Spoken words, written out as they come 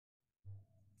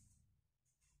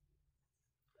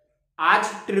आज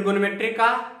ट्रिगोनोमेट्री का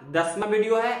 10वां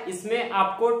वीडियो है। इसमें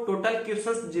आपको टोटल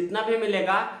क्वेश्चंस जितना भी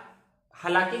मिलेगा,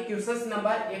 हालांकि क्वेश्चंस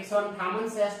नंबर 158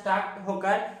 से स्टार्ट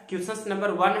होकर क्वेश्चंस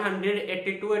नंबर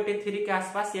 182-83 के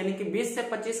आसपास, यानी कि 20 से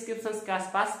 25 क्वेश्चंस के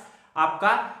आसपास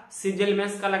आपका सीजीएल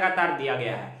मेंस का लगातार दिया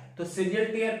गया है। तो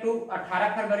सीजीएल टीयर 2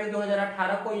 18 फरवरी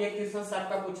 2018 को ये क्वेश्चंस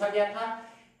आपका पूछा गया था।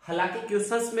 हालांकि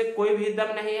क्वेश्चंस में कोई भी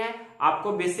दम नहीं है,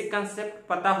 आपको बेसिक कंसेप्ट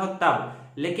पता हो तब,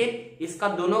 लेकिन इसका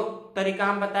दोनों तरीका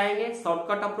हम बताएंगे,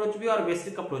 शॉर्टकट अप्रोच भी और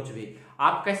बेसिक अप्रोच भी।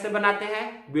 आप कैसे बनाते हैं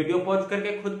वीडियो पॉज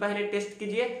करके खुद पहले टेस्ट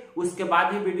कीजिए, उसके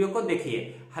बाद ही वीडियो को देखिए।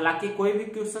 हालांकि कोई भी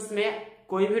क्वेश्चंस में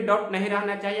कोई भी डाउट नहीं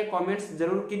रहना चाहिए, कमेंट्स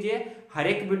जरूर कीजिए। हर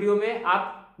एक वीडियो में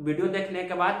आप वीडियो देखने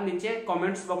के बाद नीचे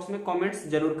कमेंट्स बॉक्स में कमेंट्स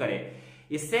जरूर करें,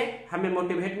 इससे हमें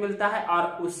मोटिवेट मिलता है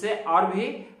और उससे और भी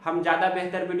हम ज्यादा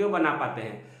बेहतर वीडियो बना पाते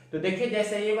हैं। तो देखिए,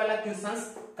 जैसे ये वाला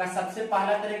क्वेश्चंस का सबसे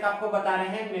पहला तरीका आपको बता रहे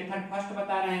हैं, मेथड फर्स्ट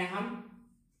बता रहे हैं हम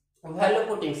वैल्यू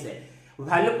पुटिंग से।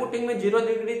 वैल्यू पुटिंग में 0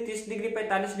 डिग्री, 30 डिग्री,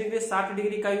 45 डिग्री, 60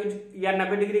 डिग्री का यूज या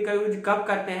 90 डिग्री का यूज कब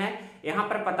करते हैं, यहाँ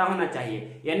पर पता होना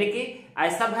चाहिए। यानी कि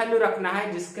ऐसा वैल्यू रखना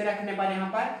है जिसके रखने पर यहाँ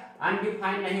पर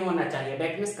अनडिफाइंड नहीं होना चाहिए।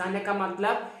 दैट मींस कहने का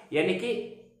मतलब यानी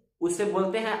कि उसे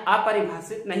बोलते हैं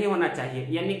अपरिभाषित नहीं होना चाहिए,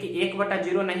 यानी कि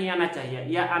 1/0 नहीं आना चाहिए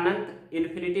या अनंत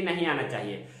इन्फिनिटी नहीं आना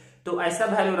चाहिए। तो ऐसा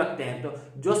वैल्यू रखते हैं, तो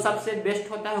जो सबसे बेस्ट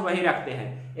होता है वही रखते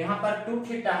हैं। यहाँ पर 2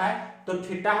 थीटा है, तो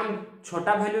थीटा हम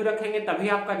छोटा वैल्यू रखेंगे तभी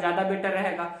आपका ज्यादा बेटर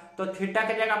रहेगा। तो थीटा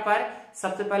के जगह पर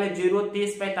सबसे पहले 0,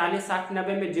 30, 45, 60,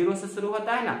 90 में 0 से शुरू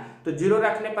होता है ना, तो 0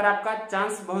 रखने पर आपका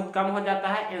चांस बहुत कम हो जाता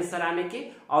है आंसर आने की।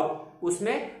 और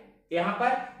उसमें यहाँ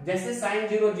पर जैसे साइन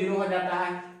 0 0 हो जाता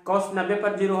है, कॉस 90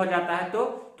 पर 0 हो जाता है,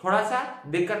 तो थोड़ा सा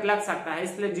दिक्कत लग सकता है।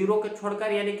 इसलिए 0 के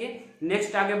छोड़कर यानी कि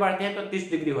नेक्स्ट आगे बढ़ते हैं तो 30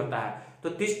 डिग्री होता है। तो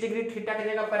 30 डिग्री थीटा की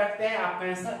जगह पर रखते हैं, आपका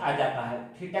आंसर आ जाता है।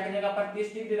 थीटा की जगह पर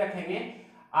 30 डिग्री रखेंगे।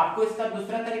 आपको इसका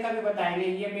दूसरा तरीका भी बताएंगे,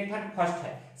 ये मेथड फर्स्ट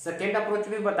है। सेकेंड अप्रोच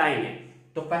भी बताएंगे।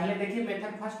 तो पहले देखिए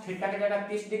मेथड फर्स्ट, थीटा की जगह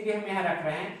 30 डिग्री हम यहाँ रख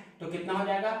रहे हैं, तो कितना हो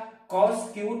जाएगा cos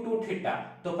q 2 थीटा।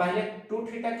 तो पहले 2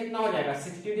 थीटा कितना हो जाएगा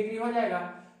 60 डिग्री हो जाएगा।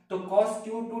 तो cos q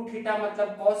 2 थीटा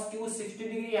मतलब cos q 60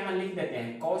 डिग्री यहाँ लिख देते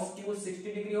हैं। cos q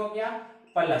 60 डिग्री हो गया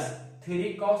प्लस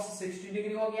 3 cos 60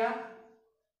 डिग्री हो गया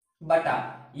बटा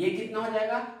ये कितना हो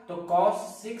जाएगा, तो cos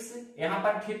 6 यहाँ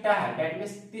पर थीटा है, दैट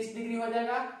मींस 30 डिग्री हो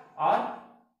जाएगा और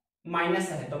माइनस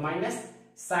है तो माइनस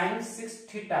साइन 6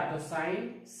 थीटा, तो साइन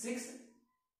 6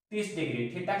 30 डिग्री।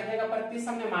 थीटा की जगह पर 30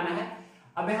 हमने माना है।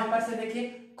 अब यहाँ पर से देखिए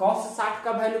cos 60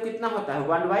 का वैल्यू कितना होता है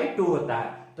 1/2 होता है,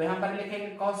 तो यहाँ पर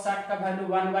लिखेंगे cos 60 का वैल्यू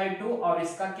 1/2 और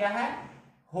इसका क्या है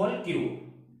होल क्यूब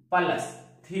प्लस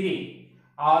 3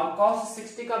 और cos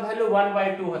 60 का वैल्यू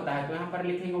 1/2 होता है, तो यहाँ पर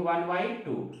लिखेंगे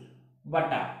 1/2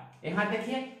 बटा यहाँ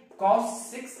देखिए cos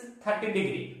 6 30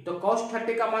 डिग्री, तो cos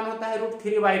 30 का मान होता है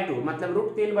 √3/2 मतलब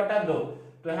 √3/2,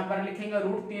 तो यहाँ पर लिखेंगे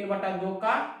 √3/2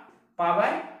 का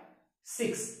पावर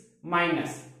 6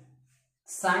 माइनस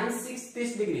साइन 6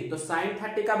 30 डिग्री, तो साइन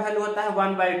 30 का वैल्यू होता है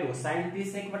 1/2, साइन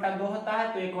 30 1/2 होता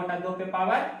है, तो 1/2 पे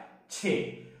पावर 6।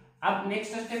 अब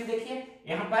नेक्स्ट स्टेप देखिए,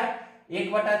 यहाँ पर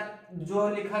 1 जो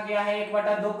लिखा गया है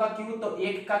 1/2 का क्यू, तो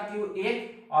 1 का क्यू 1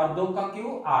 और 2 का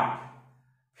क्यू 8,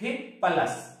 फिर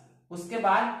प्लस उसके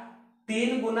बाद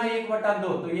 3 गुना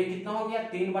 1/2, तो ये कितना हो गया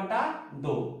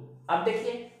 3/2। अब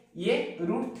देखिए ये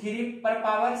 √3 पर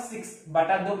पावर 6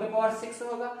 बटा 2 पे पावर 6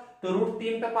 होगा, तो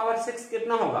 √3 पे पावर 6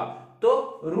 कितना होगा,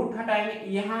 तो रूट हटाएंगे।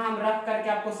 यहां हम रख करके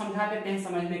आपको समझा देते हैं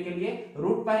समझने के लिए।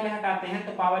 रूट पहले हटाते हैं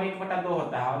तो पावर 1/2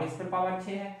 होता है और इस पर पावर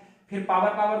 6 है, फिर पावर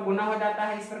पावर गुना हो जाता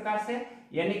है इस प्रकार से,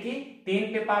 यानी कि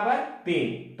 3 पे पावर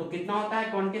 3, तो कितना होता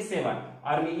है 27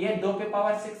 और ये 2 पे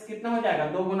पावर 6 कितना हो जाएगा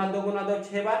 2 गुना 2 गुना 2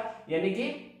 6 बार, यानी कि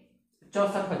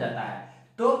 64 हो जाता है।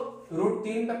 तो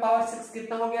 √3 पे पावर 6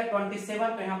 कितना हो गया 27,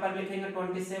 तो यहाँ पर लिखेंगे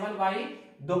 27 बाई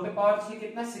 2 पे पावर 6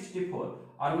 कितना 64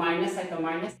 और माइनस है तो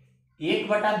माइनस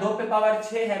 1/2 पे पावर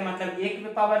 6 है, मतलब 1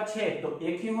 पे पावर 6 तो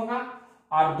 1 ही होगा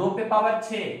और 2 पे पावर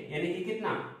 6 यानी कि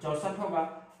कितना 64 होगा।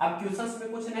 अब क्वेश्चंस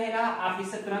में कुछ नहीं रहा, आप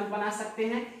इसे तुरंत बना सकते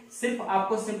हैं, सिर्फ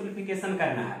आपको सिंप्लीफिकेशन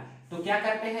करना है। तो क्या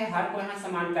करते हैं हर को यहाँ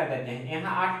समान कर देते हैं,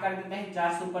 यहाँ 8 कर देते हैं,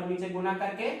 4 से ऊपर नीचे गुना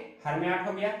करके हर में 8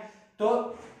 हो गया, तो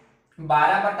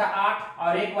 12/8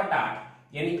 और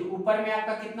 1/8 यानी कि ऊपर में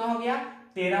आपका कितना हो गया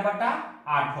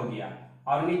 13/8 हो गया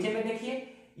और नीचे में देखिए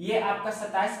ये आपका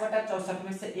 27/64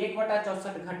 में से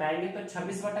 1/64 घटाएंगे तो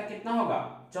 26 कितना होगा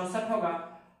 64 होगा।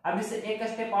 अब इसे एक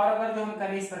स्टेप और अगर जो हम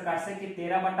करें इस प्रकार से कि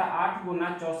 13/8 गुना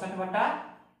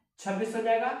 64/26 हो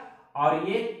जाएगा और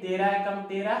ये 13 एकम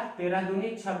 13, 13 दूनी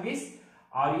 26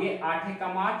 और ये 8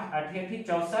 एकम 8, 8 8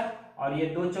 64 और ये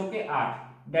 2 चौके 8।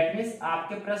 दैट मींस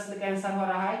आपके प्रश्न का आंसर हो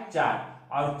रहा है 4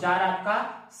 और 4 आपका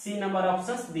सी नंबर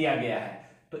ऑप्शन दिया गया है।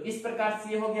 तो इस प्रकार से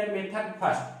ये हो गया मेथड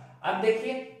फर्स्ट। अब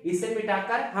देखिए इसे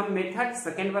मिटाकर हम मेथड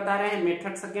सेकंड बता रहे हैं,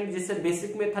 मेथड सेकंड जिसे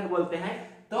बेसिक मेथड बोलते हैं।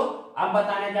 तो अब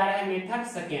बताने जा रहे हैं मेथड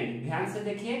सेकंड। ध्यान से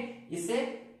देखिए, इसे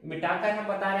मिटाकर हम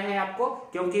बता रहे हैं आपको,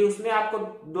 क्योंकि उसमें आपको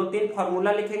 2-3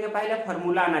 फॉर्मूला लिखेंगे, पहले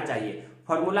फॉर्मूला आना चाहिए।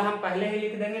 फॉर्मूला हम पहले ही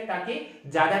लिख देंगे ताकि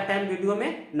ज्यादा टाइम वीडियो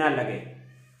में ना लगे।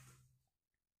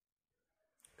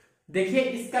 देखिए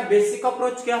इसका बेसिक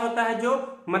अप्रोच क्या होता है,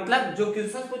 जो मतलब जो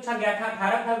क्वेश्चन पूछा गया था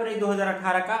 18 फरवरी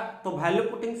 2018 का, तो वैल्यू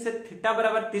पुटिंग से थीटा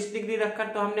बराबर 30 डिग्री रखकर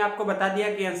तो हमने आपको बता दिया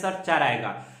कि आंसर 4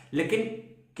 आएगा। लेकिन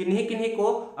किन्हीं किन्हीं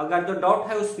को अगर जो डाउट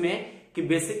है उसमें कि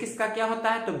बेसिक इसका क्या होता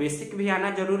है, तो बेसिक भी आना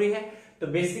जरूरी है। तो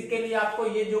बेसिक के लिए आपको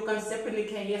ये जो कंसेप्ट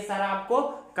लिखे हैं ये सारा आपको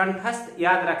कंठस्थ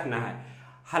याद रखना है।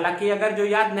 हालांकि अगर जो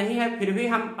याद नहीं है फिर भी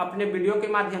हम अपने वीडियो के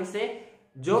माध्यम से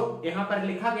जो यहाँ पर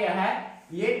लिखा गया है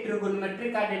ये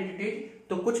ट्रिगोनोमेट्रिक आइडेंटिटीज,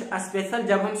 तो कुछ स्पेशल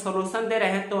जब हम सॉल्यूशन दे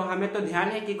रहे हैं तो हमें तो ध्यान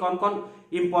है कि कौन कौन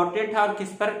इंपॉर्टेंट है और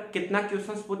किस पर कितना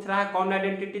क्वेश्चन पूछ रहा है, कौन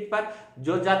आइडेंटिटीज पर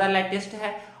जो ज्यादा लेटेस्ट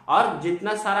है, और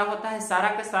जितना सारा होता है सारा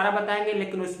का सारा बताएंगे।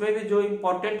 लेकिन उसमें भी जो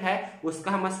इंपॉर्टेंट है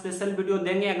उसका हम स्पेशल वीडियो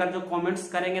देंगे। अगर जो कमेंट्स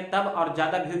करेंगे तब और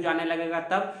ज्यादा व्यूज आने लगेगा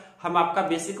तब हम आपका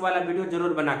बेसिक वाला वीडियो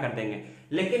जरूर बना कर देंगे।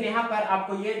 लेकिन यहाँ पर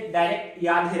आपको ये डायरेक्ट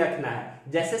याद ही रखना है,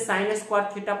 जैसे sine square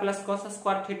theta plus cos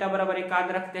square theta बराबर 1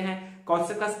 याद रखते हैं,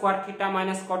 cosec square theta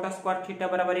minus cot square theta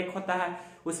बराबर 1 होता है।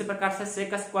 उसी प्रकार से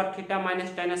sec square theta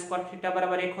minus ten square theta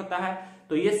बराबर 1 होता है।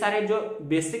 तो ये सारे जो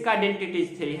बेसिक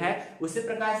आइडेंटिटीज थे है, उसी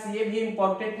प्रकार से ये भी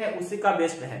इंपॉर्टेंट है, उसी का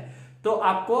बेस्ट है। तो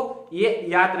आपको ये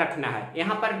याद रखना है।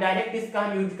 यहाँ पर डायरेक्ट इसका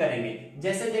हम यूज करेंगे।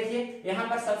 जैसे देखिए यहाँ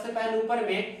पर सबसे पहले ऊपर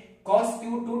में cos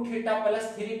Q 2 theta plus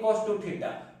 3 cos 2 theta,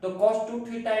 तो cos 2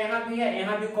 थीटा यहाँ भी है,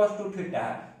 यहाँ भी cos 2 थीटा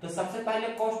है। तो सबसे पहले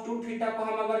cos 2 थीटा को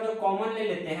हम अगर जो कॉमन ले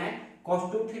लेते हैं, cos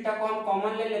 2 थीटा को हम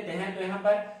कॉमन ले लेते हैं, तो यहाँ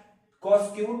पर cos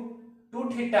क्यू 2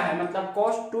 थीटा है, मतलब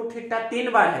cos 2 थीटा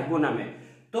 3 बार है गुना में,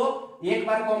 तो एक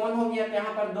बार कॉमन हो गया तो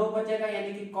यहाँ पर 2 बचेगा,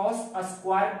 यानी कि cos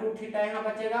स्क्वायर 2 थीटा यहाँ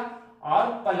बचेगा,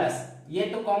 और प्लस ये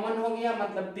तो कॉमन हो गया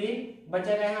मतलब 3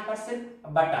 बचेगा यहाँ पर सिर्फ,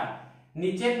 बटा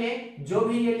नीचे में जो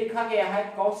भी ये लिखा गया है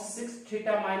cos 6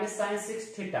 theta minus sign 6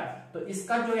 theta, तो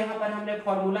इसका जो यहाँ पर हमने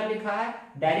फॉर्मूला लिखा है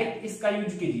डायरेक्ट इसका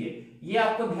यूज कीजिए। ये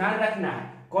आपको ध्यान रखना है,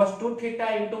 cos 2 theta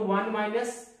into 1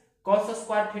 minus cos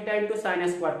square theta into sine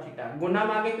square theta, गुना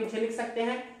में आगे पीछे लिख सकते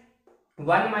हैं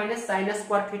 1 minus sine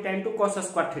square theta into cos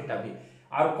square theta भी,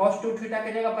 और cos 2 थीटा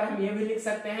की जगह पर हम ये भी लिख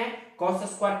सकते हैं cos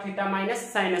square theta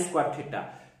minus sine square theta.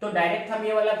 तो डायरेक्ट हम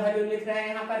ये वाला वैल्यू लिख रहे हैं।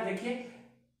 यहाँ पर देखिए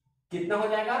कितना हो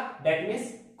जाएगा, that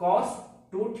means cos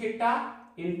 2 theta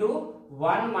into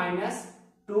 1 minus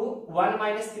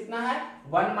कितना है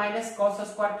 1 minus cos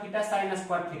square theta sine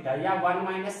square theta, या 1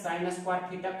 minus sine square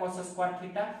theta cos square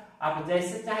theta, आप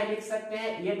जैसे चाहे लिख सकते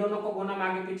हैं। ये दोनों को गुना में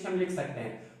आगे पीछे हम लिख सकते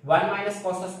हैं, 1 minus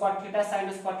cos square theta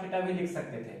sine square theta भी लिख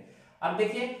सकते थे। अब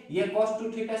देखिए ये cos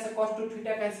 2 थीटा से cos 2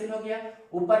 थीटा कैंसिल हो गया,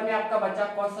 ऊपर में आपका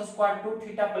बचा cos स्क्वायर 2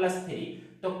 थीटा प्लस 3,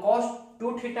 तो cos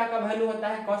 2 थीटा का वैल्यू होता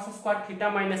है cos square theta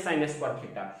minus sine square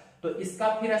theta. तो इसका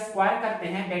फिर स्क्वायर करते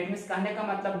हैं, दैट मींस कहने का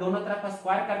मतलब दोनों तरफ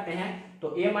स्क्वायर करते हैं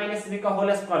तो a माइनस b का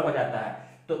होल स्क्वायर हो जाता है।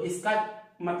 तो इसका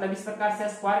मतलब इस प्रकार से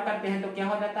स्क्वायर करते हैं तो क्या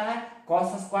हो जाता है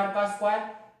cos स्क्वायर का स्क्वायर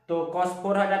तो cos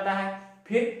 4 हो जाता है,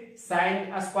 फिर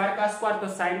साइन स्क्वायर का स्क्वायर तो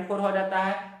साइन 4 हो जाता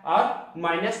है, और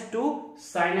minus 2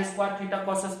 sine square theta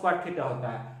cos square theta होता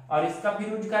है। और इसका फिर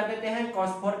यूज कर देते हैं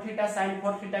cos 4 थीटा साइन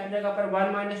 4 थीटा की जगह पर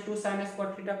 1 minus 2 sine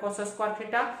square theta cos square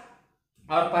theta,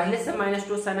 और पहले से minus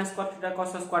 2 sine square theta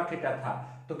cos square theta था,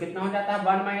 तो कितना हो जाता है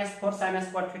 1 minus 4 sine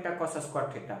square theta cos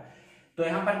square theta. तो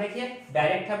यहाँ पर देखिए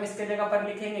डायरेक्ट हम इसके जगह पर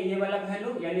लिखेंगे ये वाला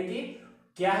वैल्यू, यानी कि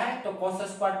क्या है तो cos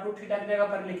स्क्वायर 2 थीटा की जगह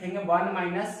पर लिखेंगे 1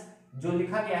 माइनस जो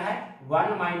लिखा गया है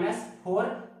 1 माइनस 4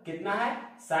 कितना है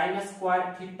sine square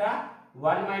theta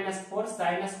 1 minus 4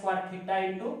 sine square theta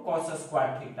into cos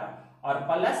square theta, और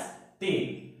प्लस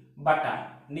 3 बटा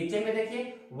नीचे में देखिए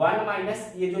 1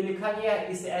 माइनस ये जो लिखा गया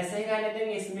है इसे ऐसे ही रहने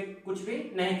देंगे, इसमें कुछ भी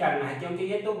नहीं करना है क्योंकि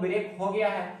ये तो ब्रेक हो गया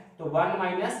है। तो 1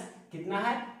 माइनस कितना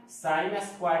है sine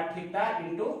square theta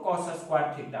into cos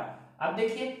square theta. अब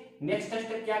देखिए नेक्स्ट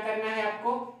स्टेप क्या करना है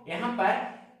आपको, यहाँ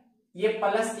पर ये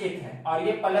प्लस 1 है और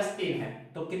ये प्लस 3 है,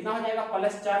 तो कितना हो जाएगा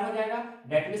प्लस 4 हो जाएगा।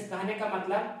 डेट मीन्स कहने का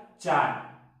मतलब 4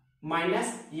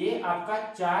 माइनस ये आपका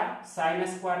 4 sine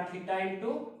square theta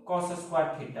into cos square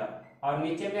theta, और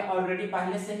नीचे में ऑलरेडी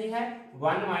पहले से ही है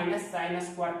 1 minus sine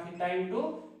square theta into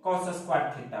cos square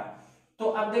theta. तो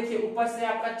अब देखिए ऊपर से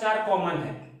आपका 4 कॉमन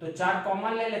है, तो 4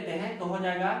 कॉमन ले लेते हैं तो हो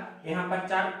जाएगा यहाँ पर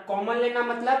 4 कॉमन लेना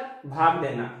मतलब भाग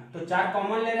देना, तो 4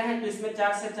 कॉमन ले रहे हैं तो इसमें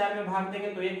 4 से 4 में भाग देंगे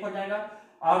तो 1 हो जाएगा,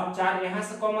 और 4 यहाँ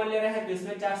से कॉमन ले रहे हैं तो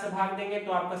इसमें 4 से भाग देंगे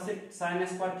तो आपका सिर्फ साइन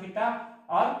स्क्वायर थीटा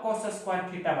और cos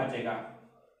स्क्वायर थीटा बचेगा।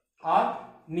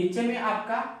 और नीचे में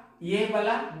आपका ये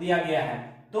वाला दिया गया है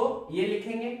तो ये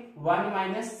लिखेंगे 1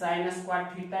 minus sine square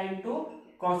theta into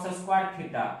cos square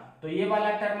theta. तो ये वाला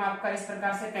टर्म आपका इस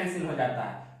प्रकार से कैंसिल हो जाता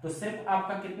है। तो सिर्फ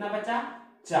आपका कितना बचा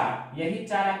 4। यही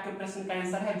 4 आपके प्रश्न का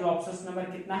आंसर है, जो ऑप्शन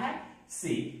नंबर कितना है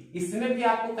सी। इसमें भी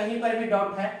आपको कहीं पर भी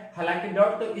डाउट है, हालांकि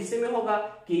डाउट तो इसी में होगा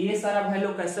कि ये सारा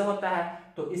वैल्यू कैसे होता है,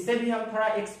 तो इसे भी हम थोड़ा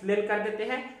एक्सप्लेन कर देते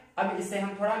हैं। अब इसे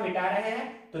हम थोड़ा मिटा रहे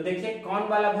हैं, तो देखिए कौन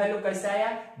वाला वैल्यू कैसे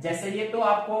आया। जैसे ये तो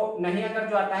आपको नहीं अगर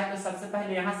जो आता है तो सबसे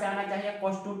पहले यहां से आना चाहिए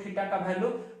cos 2 थीटा का वैल्यू,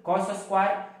 cos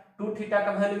स्क्वायर 2 थीटा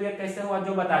का वैल्यू ये कैसे हुआ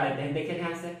जो बता देते हैं। देखिए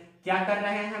ध्यान से क्या कर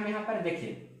रहे हैं हम यहाँ पर,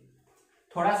 देखिए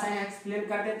थोड़ा सा यहाँ एक्सप्लेन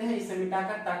कर देते हैं इसे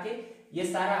मिटाकर, ताकि ये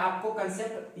सारा आपको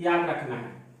कंसेप्ट याद रखना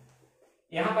है।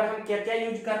 यहाँ पर हम क्या क्या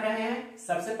यूज कर रहे हैं,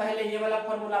 सबसे पहले ये वाला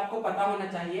फॉर्मूला आपको पता होना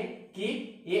चाहिए कि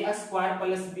ए स्क्वायर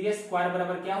प्लस बी स्क्वायर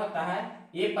बराबर क्या होता है,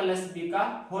 ए प्लस बी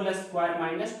का होल स्क्वायर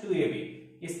माइनस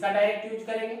 2ab। इसका डायरेक्ट यूज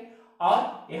करेंगे।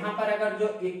 और यहाँ पर अगर जो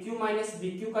ए क्यू माइनस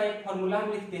बी क्यू का एक फॉर्मूला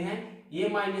हम लिखते हैं, ए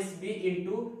माइनस बी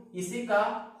इंटू इसी का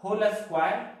होल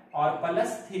स्क्वायर और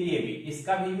प्लस 3ab,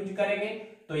 इसका भी यूज करेंगे।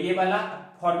 तो ये वाला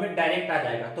फॉर्मेट डायरेक्ट आ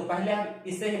जाएगा। तो पहले हम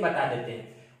इसे ही बता देते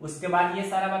हैं, उसके बाद ये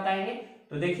सारा बताएंगे।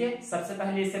 तो देखिए सबसे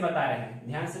पहले इसे बता रहे हैं,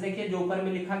 ध्यान से देखिए जो ऊपर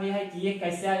में लिखा गया है कि ये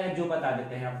कैसे आया जो बता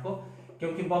देते हैं आपको,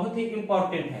 क्योंकि बहुत ही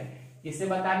इंपॉर्टेंट है। इसे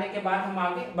बताने के बाद हम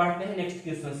आगे बढ़ते हैं नेक्स्ट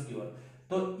क्वेश्चन की ओर।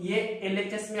 तो ये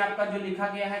एलएचएस में आपका जो लिखा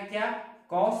गया है क्या,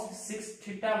 cos 6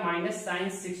 theta minus sign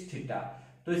 6 theta.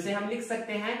 तो इसे हम लिख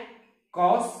सकते हैं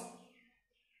cos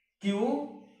क्यू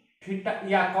थीटा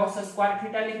या cos स्क्वायर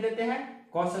थीटा लिख देते हैं,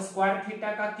 cos स्क्वायर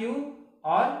थीटा का क्यू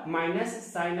और माइनस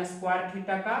साइन स्क्वायर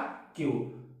थीटा का क्यू।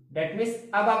 दैट मीन्स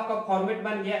अब आपका फॉर्मेट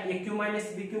बन गया ए क्यू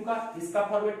माइनस बी क्यू का, इसका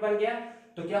फॉर्मेट बन गया।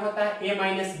 तो क्या होता है ए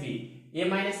माइनस बी, ए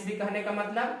माइनस बी कहने का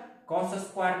मतलब cos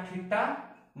square theta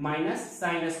minus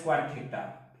sine square theta,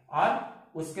 और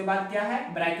उसके बाद क्या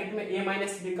है ब्रैकेट में ए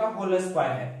माइनस बी का होल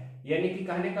स्क्वायर है, यानी कि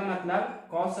कहने का मतलब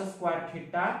cos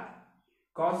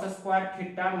square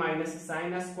theta minus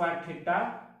sine square theta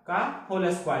का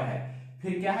होल स्क्वायर है।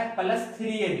 फिर क्या है प्लस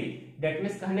 3ab, दैट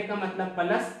मीन्स कहने का मतलब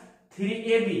प्लस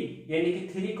 3ab, यानी कि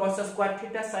 3 cos square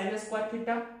theta sine square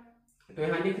theta. तो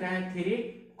यहां लिख रहे हैं 3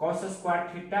 cos square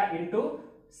theta into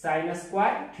sine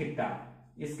square theta.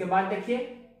 इसके बाद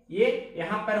देखिए ये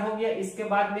यहां पर हो गया। इसके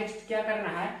बाद नेक्स्ट क्या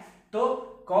करना है, तो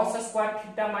cos square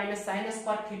theta minus sine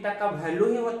square theta का वैल्यू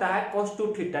ही होता है cos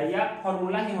 2 थीटा, या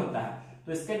फॉर्मूला ही होता है।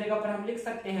 तो इसके जगह पर हम लिख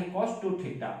सकते हैं cos 2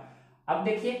 थीटा। अब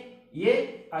देखिए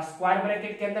ये स्क्वायर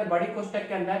ब्रैकेट के अंदर बड़ी कोष्टक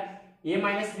के अंदर a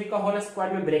माइनस बी का होल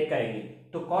स्क्वायर में ब्रेक करेंगे,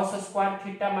 तो cos square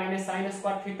theta minus sine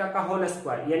square theta का होल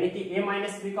स्क्वायर, यानी कि a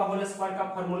माइनस बी का होल स्क्वायर का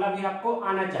फॉर्मूला भी आपको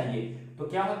आना चाहिए। तो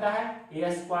क्या होता है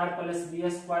a square plus B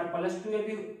square plus 2ab,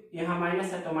 यहाँ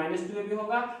माइनस है तो माइनस 2ab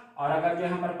होगा, और अगर जो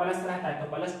यहाँ पर प्लस रहता है तो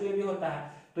प्लस 2ab होता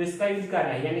है। तो इसका यूज कर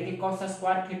रहे हैं, यानी कि cos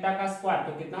स्क्वायर थीटा का स्क्वायर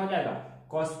तो कितना हो जाएगा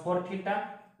cos 4 theta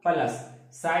plus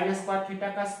sine square theta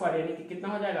का स्क्वायर, यानी कि कितना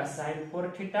हो जाएगा साइन 4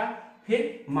 थीटा,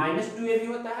 फिर माइनस 2ab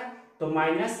होता है तो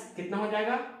माइनस कितना हो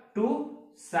जाएगा 2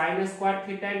 sine square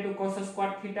theta into cos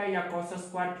square theta, या cos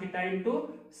square theta into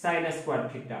sine square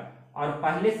theta, और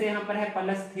पहले से यहाँ पर है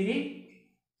plus 3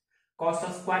 cos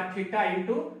square theta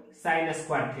into sine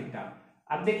square theta.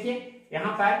 अब देखिए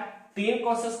यहाँ पर 3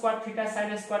 cos square theta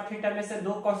sine square theta में से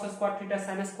 2 cos square theta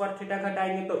sine square theta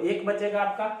घटाएंगे तो 1 बचेगा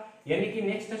आपका, यानी कि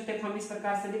नेक्स्ट स्टेप हम इस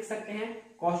प्रकार से लिख सकते हैं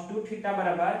cos 2 थीटा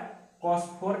बराबर cos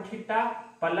 4 theta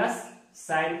plus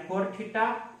sign 4 theta,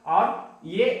 और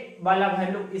ये वाला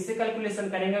वैल्यू इसे कैलकुलेशन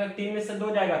करेंगे तो 3 में से 2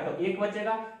 जाएगा तो 1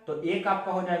 बचेगा, तो 1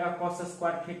 आपका हो जाएगा cos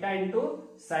square theta into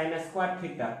sine square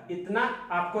theta. इतना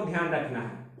आपको ध्यान रखना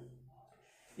है।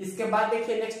 इसके बाद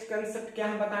देखिए नेक्स्ट कंसेप्ट क्या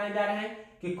हम बताने जा रहे हैं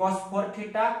कि cos 4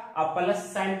 थीटा और प्लस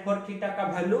साइन 4 थीटा का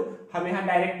वैल्यू हम यहाँ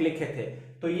डायरेक्ट लिखे थे,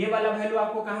 तो ये वाला वैल्यू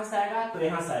आपको कहां से आएगा, तो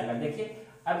यहाँ से आएगा। देखिए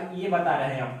अब ये बता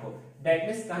रहे हैं आपको, दैट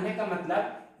मीन्स कहने का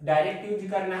मतलब डायरेक्ट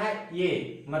यूज करना है,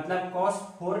 ये मतलब cos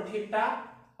 4 थीटा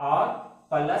और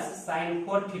प्लस साइन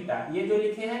 4 थीटा, ये जो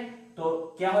लिखे हैं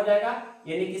तो क्या हो जाएगा,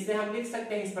 यानी कि इसे हम लिख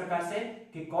सकते हैं इस प्रकार से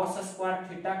कि cos स्क्वायर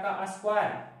थीटा का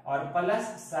स्क्वायर और प्लस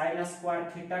साइन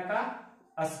स्क्वायर थीटा का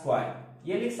स्क्वायर,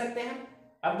 ये लिख सकते हैं।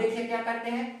 अब देखिए क्या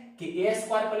करते हैं कि a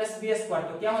square plus B square,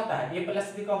 तो क्या होता है a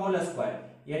प्लस बी का होल स्क्वायर,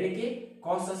 यानी कि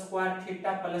cos square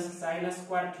theta plus sine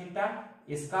square theta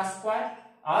इसका स्क्वायर,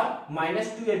 और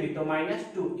माइनस 2ab, तो माइनस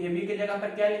 2ab की जगह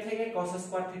पर क्या लिखेंगे cos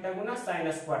स्क्वायर थीटा गुना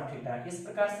साइन स्क्वायर थीटा, इस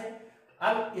प्रकार से।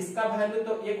 अब इसका वैल्यू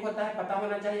तो 1 होता है, पता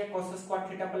होना चाहिए cos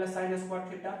square theta plus sine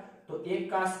square theta, तो 1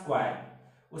 का स्क्वायर,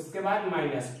 उसके बाद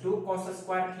minus 2 cos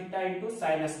square theta into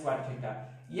sine square theta.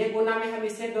 ये गुना में हम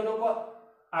इसे दोनों को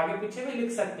आगे पीछे भी लिख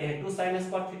सकते हैं, 2 sine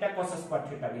square theta cos square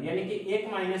theta भी, यानी कि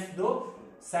 1 minus 2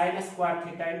 sine square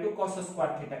theta into cos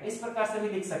square theta, इस प्रकार से भी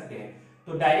लिख सकते हैं।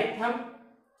 तो डायरेक्ट हम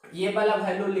ये वाला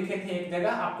वैल्यू लिखे थे एक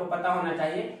जगह, आपको पता होना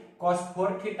चाहिए cos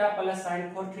 4 theta plus sin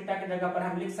 4 theta की जगह पर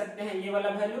हम लिख सकते हैं ये वाला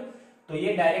वैल्यू। तो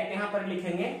ये डायरेक्ट यहाँ पर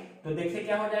लिखेंगे तो देखिए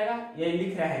क्या हो जाएगा, ये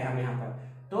लिख रहे हैं हम यहाँ पर।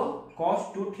 तो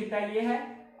cos 2 थीटा ये है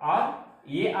और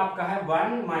ये आपका है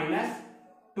 1 minus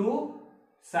 2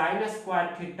 sin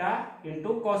square theta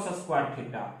into cos square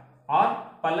theta और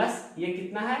प्लस ये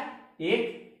कितना है 1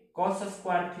 cos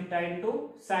square theta into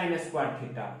sine square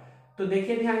theta. तो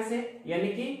देखिए ध्यान से, यानी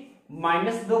कि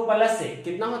 -2 प्लस 1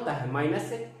 कितना होता है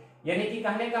 -1, यानी कि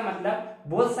कहने का मतलब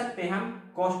बोल सकते हैं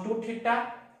हम cos 2 थीटा,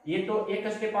 ये तो एक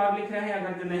स्टेप और लिख रहे हैं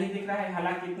अगर जो नहीं दिख रहा है,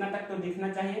 हालांकि इतना तक तो दिखना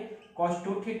चाहिए, cos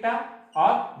 2 थीटा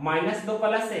और -2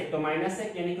 प्लस 1 तो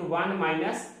 -1 यानी कि 1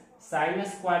 minus sine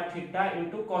square theta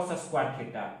into cos square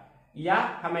theta, या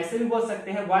हम ऐसे भी बोल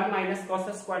सकते हैं 1 minus cos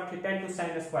square theta into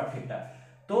sine square theta.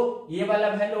 तो ये वाला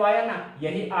वैल्यू आया ना,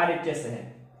 यही RHS है,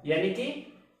 यानी कि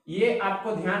ये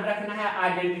आपको ध्यान रखना है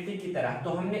आइडेंटिटी की तरह। तो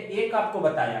हमने एक आपको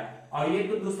बताया और ये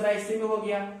तो दूसरा इसी में हो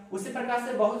गया। उसी प्रकार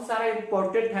से बहुत सारा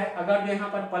इंपॉर्टेंट है, अगर जो यहाँ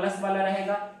पर प्लस वाला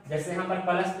रहेगा, जैसे यहाँ पर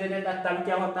प्लस दे देता तब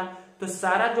क्या होता, तो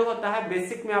सारा जो होता है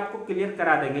बेसिक में आपको क्लियर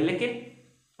करा देंगे। लेकिन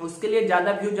उसके लिए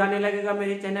ज्यादा व्यू जाने लगेगा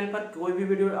मेरे चैनल पर, कोई भी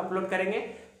वीडियो अपलोड करेंगे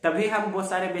तभी हम वो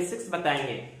सारे बेसिक्स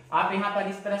बताएंगे। आप यहाँ पर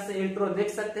इस तरह से इंट्रो देख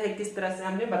सकते हैं किस तरह से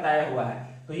हमने बताया हुआ है।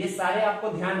 तो ये सारे आपको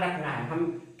ध्यान रखना है, हम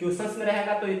क्वेश्चंस में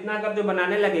रहेगा तो इतना अगर जो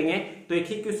बनाने लगेंगे तो एक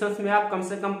ही क्वेश्चंस में आप कम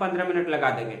से कम 15 मिनट लगा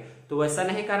देंगे, तो वैसा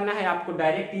नहीं करना है, आपको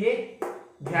डायरेक्ट ये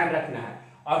ध्यान रखना है।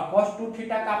 और cos 2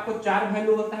 थीटा का आपको 4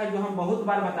 वैल्यू होता है जो हम बहुत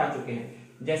बार बता चुके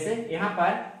हैं। जैसे यहाँ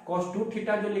पर cos 2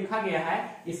 थीटा जो लिखा गया है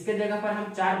इसके जगह पर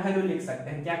हम 4 वैल्यू लिख सकते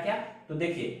हैं, क्या क्या, तो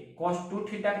देखिए cos 2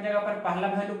 थीटा की जगह पर पहला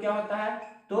वैल्यू क्या होता है,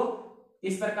 तो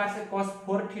इस प्रकार से cos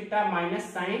 4 theta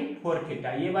minus sin 4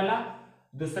 theta, ये वाला।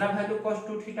 दूसरा वैल्यू cos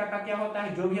 2 थीटा का क्या होता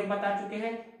है जो भी हम बता चुके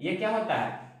हैं, ये क्या होता है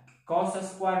cos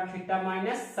square theta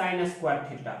minus sin square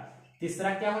theta.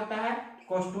 तीसरा क्या होता है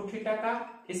cos 2 थीटा का,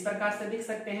 इस प्रकार से लिख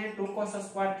सकते हैं 2 cos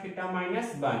स्क्वायर थीटा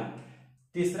माइनस 1।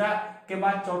 तीसरा के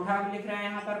बाद चौथा हम लिख रहे हैं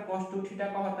यहाँ पर cos 2 थीटा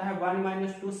का होता है 1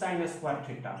 माइनस 2 sin स्क्वायर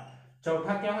थीटा।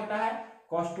 चौथा क्या होता है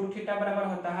cos 2 थीटा बराबर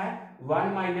होता है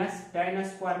 1 माइनस tan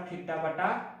स्क्वायर थीटा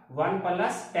बटा 1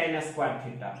 प्लस tan स्क्वायर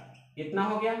थीटा। इतना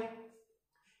हो गया,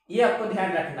 ये आपको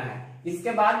ध्यान रखना है।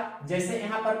 इसके बाद जैसे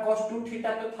यहाँ पर cos 2 थीटा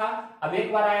तो था, अब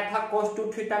एक बार आया था cos 2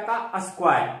 थीटा का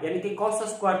स्क्वायर यानी कि cos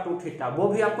स्क्वायर 2 थीटा, वो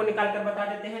भी आपको निकाल कर बता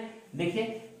देते हैं। देखिए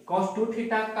cos 2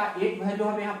 थीटा का एक वैल्यू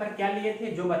हम यहाँ पर क्या लिए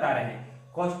थे जो बता रहे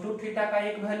हैं, cos 2 थीटा का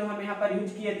एक वैल्यू हम यहाँ पर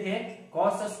यूज किए थे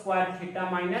cos square theta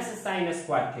minus sin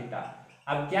square theta.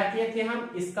 अब क्या किए थे हम,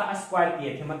 इसका स्क्वायर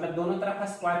किए थे, मतलब दोनों तरफ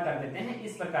स्क्वायर कर देते हैं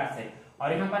इस प्रकार से।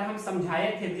 और यहाँ पर हम समझाए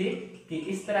थे भी कि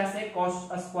इस तरह से cos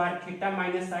square theta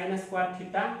minus sin square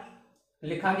theta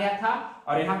लिखा गया था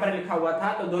और यहाँ पर लिखा हुआ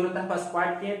था, तो दोनों तरफ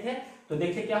स्क्वायर किए थे। तो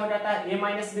देखिए क्या हो जाता है, a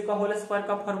माइनस बी का होल स्क्वायर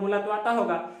का फॉर्मूला तो आता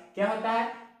होगा, क्या होता है,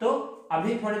 तो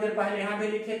अभी थोड़ी देर पहले यहाँ भी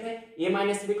लिखे थे a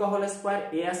माइनस बी का whole square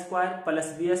a square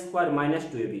plus b square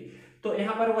minus 2ab। तो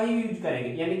यहाँ पर वही यूज करेंगे,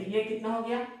 यानी कि ये कितना हो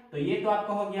गया, तो ये तो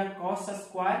आपका हो गया cos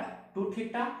स्क्वायर 2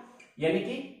 थीटा, यानी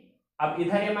कि अब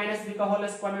इधर a माइनस बी का होल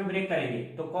स्क्वायर में ब्रेक करेंगे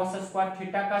तो cos स्क्वायर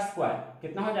थीटा का स्क्वायर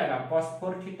कितना हो जाएगा cos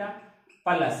 4 theta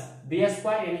plus b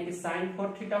square यानी कि sin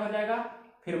 4 थीटा हो जाएगा,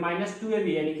 फिर माइनस 2ab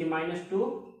यानी कि minus 2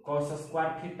 cos square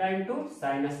theta into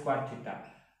sin square theta.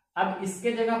 अब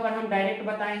इसके जगह पर हम डायरेक्ट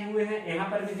बताए हुए हैं, यहाँ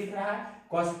पर भी दिख रहा है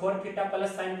cos 4 theta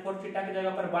plus sin 4 theta की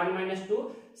जगह पर 1 minus 2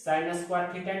 sin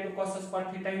square theta into cos square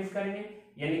theta use करेंगे,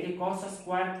 यानी कि cos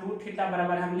स्क्वायर 2 थीटा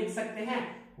बराबर हम लिख सकते हैं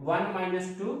 1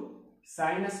 minus 2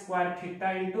 sin square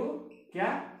theta into क्या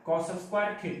cos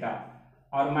स्क्वायर थीटा,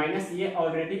 और माइनस ये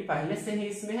ऑलरेडी पहले से ही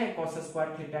इसमें है cos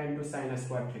square theta into sin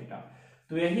square theta.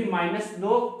 तो यही minus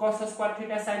 2 cos square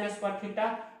theta sin square theta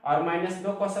और minus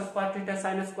 2 cos square theta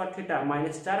sin square theta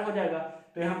minus 4 हो जाएगा।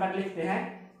 तो यहाँ पर लिखते हैं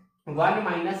 1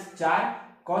 minus 4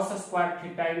 cos square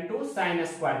theta into sin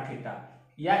square theta,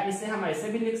 या इसे हम ऐसे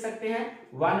भी लिख सकते हैं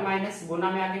 1 माइनस गुना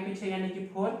में आगे पीछे यानी कि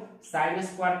 4 sin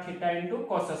square theta into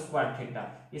cos square theta,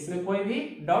 इसमें कोई भी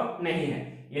डाउट नहीं है,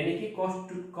 यानी कि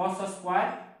cos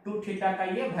स्क्वायर 2 थीटा का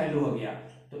ये वैल्यू हो गया।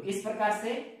 तो इस प्रकार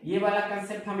से ये वाला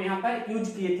कंसेप्ट हम यहाँ पर यूज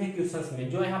किए थे क्वेश्चंस में,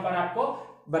 जो यहाँ पर आपको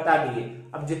बता दिए।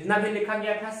 अब जितना भी लिखा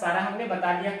गया था सारा हमने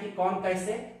बता दिया कि कौन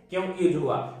कैसे क्यों यूज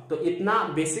हुआ। तो इतना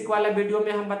बेसिक वाला वीडियो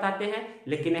में हम बताते हैं,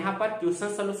 लेकिन यहाँ पर क्वेश्चन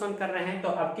सोल्यूशन कर रहे हैं तो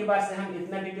अब की बार से हम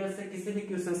इतना डिटेल से किसी भी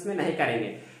क्वेश्चंस में नहीं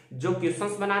करेंगे। जो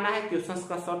क्वेश्चंस बनाना है क्वेश्चंस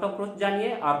का शॉर्ट अप्रोच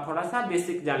जानिए और थोड़ा सा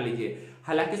बेसिक जान लीजिए।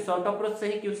 हालांकि शॉर्ट अप्रोच से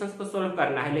ही क्वेश्चंस को सोल्व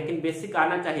करना है, लेकिन बेसिक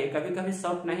आना चाहिए। कभी कभी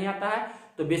शॉर्ट नहीं आता है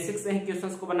तो बेसिक से ही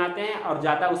क्वेश्चंस को बनाते हैं और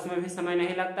ज्यादा उसमें भी समय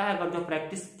नहीं लगता है, अगर जो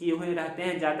प्रैक्टिस किए हुए रहते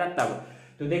हैं ज्यादा तब।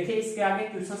 तो देखिए इसके आगे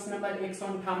क्वेश्चन नंबर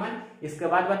 158, इसके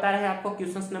बाद बता रहे हैं आपको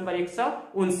क्वेश्चन नंबर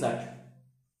 159।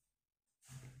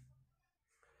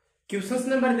 क्वेश्चन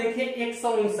नंबर देखिए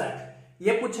 159,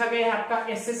 ये पूछा गया है आपका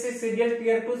SSC serial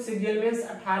tier 2 serial mains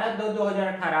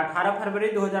 18/2/2018, 18 फरवरी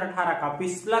 2018 का।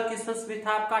 पिछला क्वेश्चन भी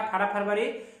था आपका 18 फरवरी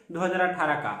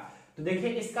 2018 का। तो देखिए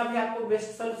इसका भी आपको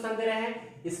बेस्ट सोल्यूशन दे रहे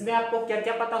हैं। इसमें आपको क्या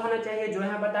क्या पता होना चाहिए जो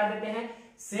यहाँ बता देते हैं।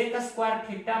 Sec square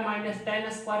theta minus ten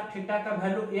square theta का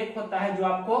वैल्यू 1 होता है, जो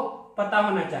आपको पता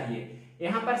होना चाहिए।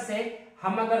 यहाँ पर से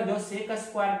हम अगर जो सेक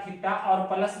स्क्वायर थीटा और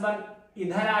प्लस 1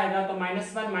 इधर आएगा तो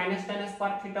 -1 माइनस टेन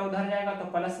स्क्वायर थीटा उधर जाएगा तो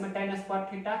प्लस में टेन स्क्वायर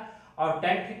थीटा, और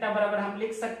टेन थीटा बराबर हम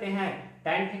लिख सकते हैं,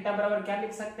 टेन थीटा बराबर क्या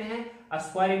लिख सकते हैं,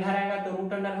 स्क्वायर इधर आएगा तो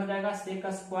रूट अंडर हो जाएगा सेक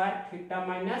स्क्वायर थीटा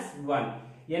 -1,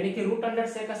 यानी कि root under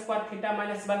sec square theta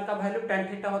 -1 का वैल्यू टेन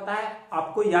थीटा होता है।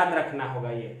 आपको याद रखना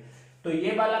होगा ये। तो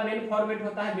ये वाला मेन फॉर्मेट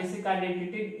होता है बेसिक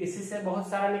आइडेंटिटी, इसी से बहुत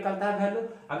सारा निकलता है वैल्यू।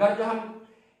 अगर जो हम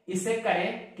इसे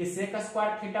करें कि सेक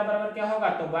स्क्वायर थीटा बराबर क्या होगा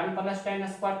तो 1 प्लस टेन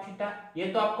स्क्वायर थीटा, ये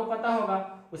तो आपको पता होगा।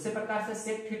 उसी प्रकार से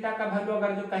सेक थीटा का वैल्यू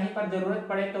अगर जो कहीं पर जरूरत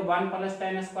पड़े तो 1 प्लस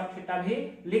टेन स्क्वायर थीटा भी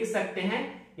लिख सकते हैं,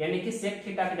 यानी कि सेक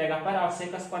थीटा की जगह पर, और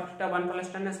sec square theta 1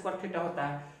 plus ten square theta होता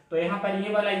है। तो यहाँ पर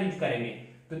ये वाला यूज करेंगे।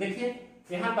 तो देखिए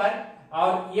यहाँ पर,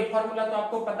 और ये फॉर्मूला तो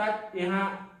आपको पता,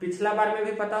 यहाँ पिछला बार में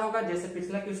भी पता होगा, जैसे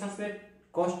पिछला क्वेश्चन में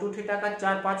cos 2 थीटा का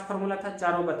 4-5 फॉर्मूला था,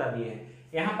 चारों बता दिए हैं।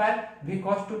 यहाँ पर भी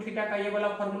cos 2 थीटा का ये वाला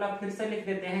फॉर्मूला फिर से लिख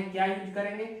देते हैं। क्या यूज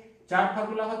करेंगे, 4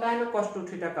 फॉर्मूला होता है ना cos 2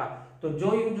 थीटा का, तो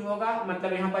जो यूज होगा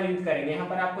मतलब यहाँ पर यूज करेंगे। यहाँ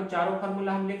पर आपको चारों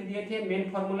फॉर्मूला हम लिख दिए थे। Main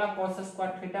formula cos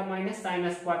square theta minus sine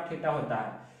square theta होता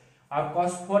है, और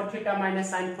cos 4 theta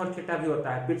minus sign 4 theta भी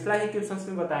होता है, पिछला ही क्वेश्चन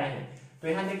में बताए हैं। तो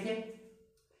यहाँ देखिए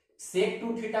सेक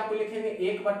 2 थीटा को लिखेंगे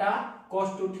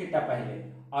 1/cos 2 थीटा पहले,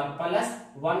 और प्लस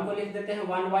 1 को लिख देते हैं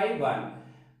 1/1,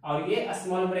 और ये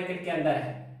स्मॉल ब्रैकेट के अंदर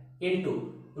है, into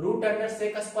root under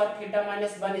sec square theta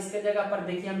 -1, इसके जगह पर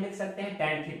देखिए हम लिख सकते हैं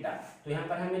tan थीटा। तो यहाँ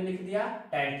पर हमने लिख दिया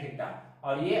tan थीटा,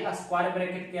 और ये स्क्वायर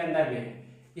ब्रैकेट के अंदर में है।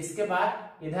 इसके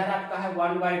बाद इधर आपका है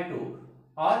 1/2,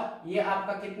 और ये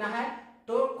आपका कितना है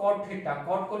तो cot थीटा,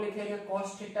 cot को लिखेंगे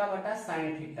cos थीटा बटा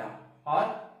sin थीटा,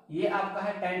 और ये आपका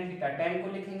है tan थीटा, tan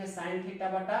को लिखेंगे sin थीटा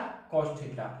बटा cos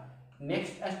थीटा।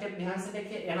 नेक्स्ट स्टेप ध्यान से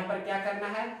देखिए, यहाँ पर क्या करना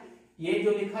है, ये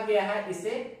जो लिखा गया है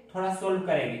इसे थोड़ा सोल्व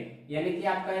करेंगे, यानी कि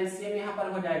आपका एलसीएम यहाँ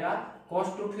पर हो जाएगा cos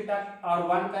 2 थीटा, और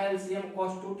 1 का एलसीएम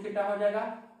cos 2 थीटा हो जाएगा,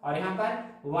 और यहाँ पर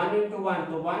 1 into 1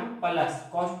 तो 1 प्लस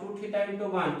cos 2 थीटा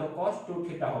into 1 तो cos 2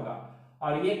 थीटा होगा।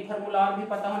 और ये फॉर्मूला और भी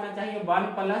पता होना चाहिए, 1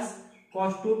 प्लस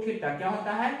cos 2 थीटा क्या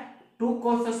होता है 2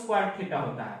 cos स्क्वायर थीटा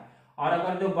होता है, और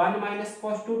अगर जो 1 माइनस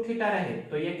cos 2 थीटा रहे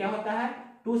तो ये क्या होता है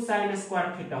 2 sin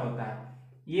स्क्वायर थीटा होता है।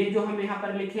 ये जो हम यहाँ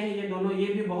पर लिखे हैं ये दोनों, ये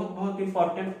भी बहुत बहुत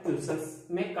इंपॉर्टेंट क्वेश्चंस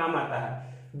में काम आता है।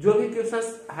 जो भी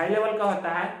क्वेश्चंस हाई लेवल का होता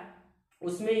है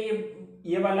उसमें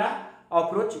ये वाला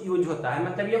अप्रोच यूज होता है,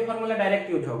 मतलब ये फॉर्मूला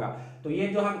डायरेक्ट यूज होगा। तो ये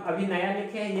जो हम अभी नया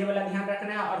लिखे हैं ये वाला ध्यान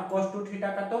रखना है, और cos 2 थीटा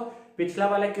का तो पिछला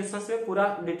वाला क्वेश्चंस में पूरा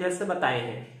डिटेल से बताए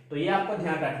हैं, तो ये आपको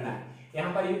ध्यान रखना है,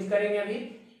 यहाँ पर यूज करेंगे अभी।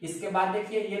 इसके बाद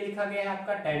देखिए ये लिखा गया है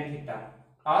आपका tan थीटा,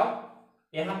 और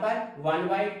यहाँ पर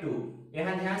 1/2,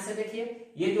 यहाँ ध्यान से देखिए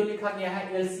ये जो लिखा गया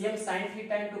है LCM sin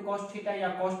theta into cos theta या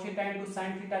cos theta into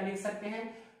sin theta लिख सकते हैं।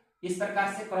 इस प्रकार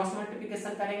से क्रॉस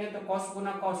मल्टीप्लिकेशन करेंगे तो cos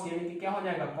गुना cos, यानी कि क्या हो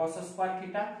जाएगा cos square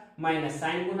theta minus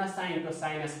sin गुना sin तो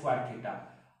sin स्क्वायर थीटा।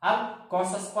 अब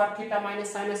cos square theta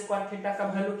minus sin square theta का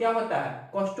वैल्यू क्या होता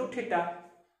है cos 2 थीटा।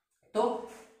 तो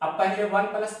अब पहले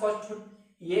 1 प्लस cos 2,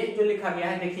 ये जो लिखा गया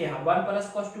है देखिए यहाँ 1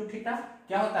 प्लस cos 2 थीटा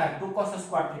क्या होता है 2 cos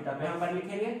स्क्वायर थीटा, तो यहाँ पर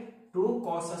लिखेंगे 2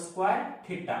 cos स्क्वायर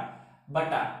थीटा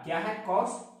बटा क्या है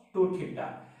cos 2 थीटा,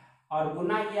 और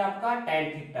गुना ये आपका tan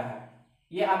थीटा है,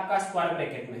 ये आपका स्क्वायर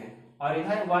ब्रैकेट में है, और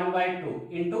इधर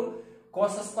 1/2 into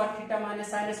cos square theta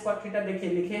minus sin square theta, देखिए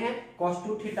लिखे हैं cos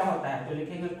 2 थीटा होता है तो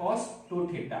लिखेंगे cos 2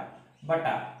 थीटा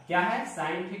बटा क्या है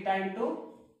sin theta into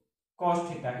cos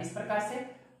theta. इस प्रकार से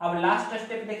अब लास्ट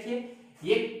स्टेप देखिए,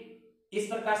 ये इस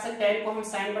प्रकार से tan को हम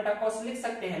sin बटा cos लिख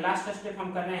सकते हैं। लास्ट स्टेप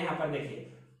हम कर रहे हैं यहाँ पर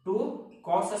देखिए 2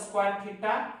 cos स्क्वायर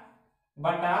थीटा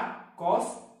बटा cos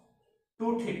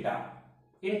 2 theta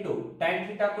into tan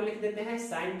theta को लिख देते हैं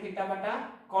sin थीटा बटा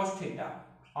cos थीटा,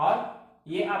 और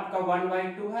ये आपका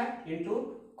 1/2 है इंटू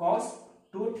cos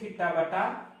 2 थीटा बटा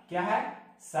क्या है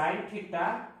sin theta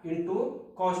into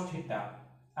cos theta.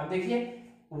 अब देखिए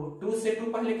 2 से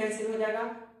 2 पहले कैंसिल हो जाएगा,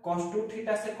 cos 2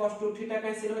 थीटा से cos 2 थीटा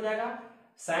कैंसिल हो जाएगा,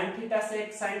 sin थीटा से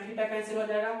sin थीटा कैंसिल हो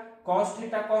जाएगा, cos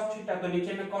थीटा तो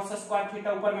नीचे में cos स्क्वायर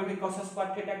थीटा, ऊपर में भी cos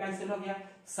स्क्वायर थीटा कैंसिल हो गया,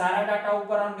 सारा डाटा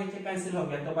ऊपर और नीचे कैंसिल हो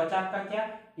गया, तो बचा आपका क्या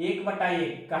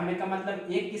 1/1। कहने का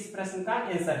मतलब 1 इस प्रश्न का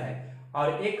आंसर है,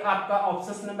 और एक आपका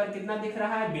ऑप्शन नंबर कितना दिख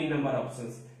रहा है बी नंबर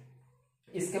ऑप्शन।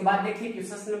 इसके बाद देखिए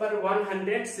question number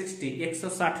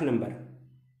 160 number,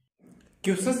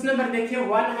 question number देखिए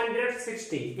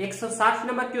 160 160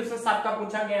 नंबर क्वेश्चन आपका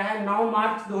पूछा गया है 9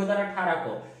 मार्च 2018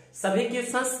 को। सभी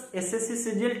questions SSC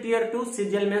CGL tier 2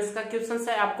 CGL mains का क्वेश्चंस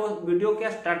है, आपको वीडियो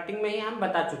के स्टार्टिंग में ही हम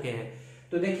बता चुके हैं।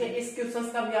 तो देखिए इस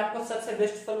क्वेश्चंस का भी आपको सबसे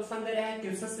बेस्ट सॉल्यूशन दे रहे हैं।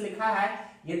 क्वेश्चंस लिखा है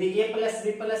यदि a प्लस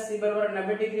बी प्लस सी बराबर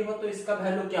 90 डिग्री हो तो इसका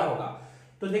वैल्यू क्या होगा।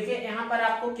 तो देखिए यहाँ पर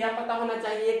आपको क्या पता होना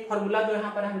चाहिए, एक फॉर्मूला जो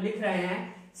यहाँ पर हम लिख रहे हैं,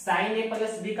 साइन ए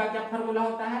प्लस बी का क्या फॉर्मूला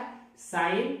होता है,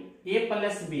 साइन ए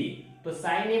प्लस बी। तो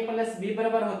साइन ए प्लस बी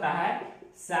बराबर होता है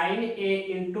sign A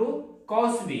into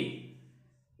cos B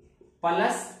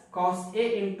plus cos A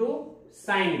into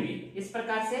sine B. इस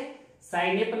प्रकार से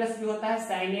साइन ए प्लस बी होता है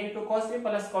sign A into cos B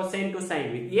plus cos A into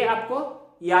sine B. ये आपको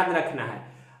याद रखना है।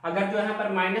 अगर जो यहाँ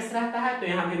पर माइनस रहता है तो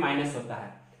यहाँ भी माइनस होता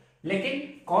है, लेकिन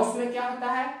कॉस में क्या होता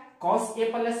है, कॉस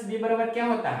ए प्लस बी बराबर क्या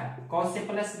होता है, कॉस ए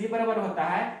प्लस बी बराबर होता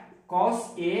है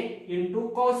cos A into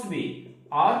cos B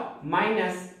और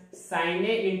माइनस साइन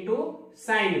ए इंटू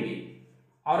साइन बी।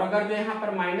 और अगर जो यहाँ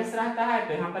पर माइनस रहता है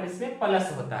तो यहाँ पर इसमें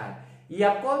प्लस होता है। ये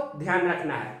आपको ध्यान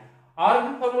रखना है। और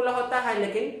भी फॉर्मूला होता है,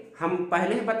 लेकिन हम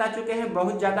पहले ही बता चुके हैं,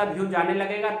 बहुत ज्यादा व्यू जाने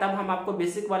लगेगा तब हम आपको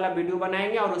बेसिक वाला वीडियो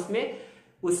बनाएंगे और उसमें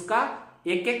उसका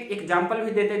एक एक एग्जाम्पल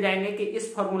भी देते जाएंगे कि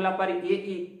इस फॉर्मूला पर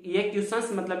ये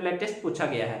क्वेश्चंस मतलब लेटेस्ट पूछा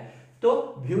गया है।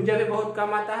 तो व्यू जब भी बहुत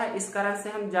कम आता है, इस कारण से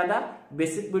हम ज्यादा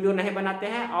बेसिक वीडियो नहीं बनाते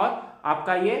हैं और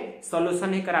आपका ये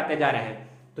सॉल्यूशन ही कराते जा रहे हैं।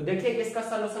 तो देखिए इसका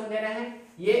सॉल्यूशन दे रहे हैं,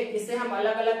 ये इसे हम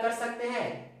अलग अलग कर सकते हैं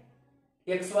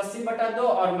 180/2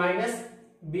 और माइनस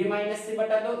बी माइनस सी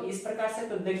बटा 2 इस प्रकार से।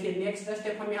 तो देखिए नेक्स्ट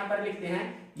स्टेप हम यहाँ पर लिखते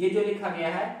हैं, ये जो लिखा गया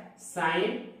है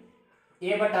साइन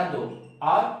a/2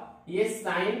 और ये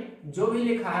साइन जो भी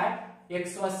लिखा है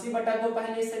 180/2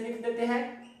 पहले इसे लिख देते हैं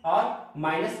और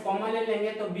माइनस कॉमन ले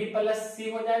लेंगे तो b प्लस सी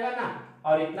हो जाएगा ना,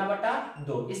 और इतना बटा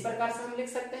 2। इस प्रकार से हम लिख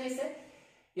सकते हैं इसे।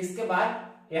 इसके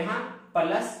बाद यहाँ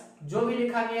प्लस जो भी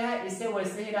लिखा गया है इसे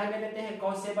वैसे ही रहने देते हैं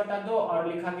cos a/2 और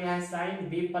लिखा गया है साइन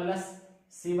b प्लस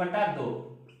c/2।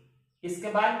 इसके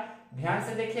बाद ध्यान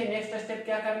से देखिए नेक्स्ट स्टेप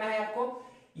क्या करना है आपको,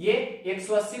 ये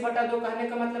 180/2 कहने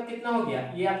का मतलब कितना हो गया,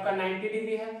 ये आपका 90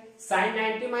 डिग्री है। Sign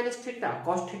 90 minus theta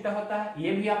cos theta होता है।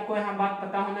 ये भी आपको यहाँ बात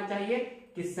पता होना चाहिए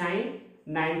कि साइन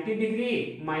 90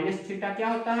 डिग्री माइनस थीटा क्या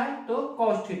होता है, तो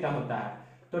कॉस थीटा होता है।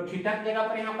 तो थीटा की जगह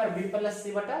पर यहाँ पर b प्लस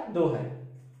c/2 है।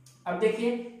 अब देखिए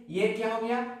ये क्या हो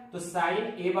गया, तो sign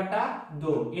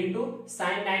a/2 into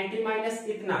sine 90 minus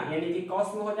इतना यानी कि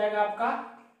कॉस में हो जाएगा आपका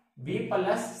b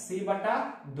प्लस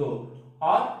c/2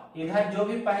 और इधर जो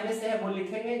भी पहले से है वो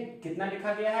लिखेंगे, कितना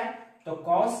लिखा गया है, तो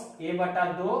cos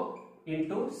a/2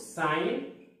 into sine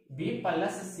b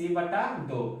plus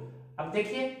c/2। अब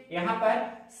देखिए यहाँ पर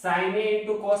sign a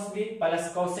into cos b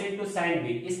plus cos a into sine b,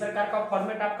 इस प्रकार का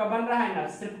फॉर्मेट आपका बन रहा है ना।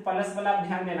 सिर्फ प्लस वाला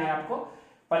ध्यान देना है आपको,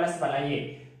 प्लस वाला ये,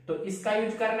 तो इसका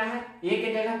यूज करना है। a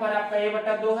के जगह पर आपका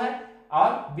a/2 है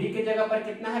और b के जगह पर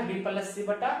कितना है, b प्लस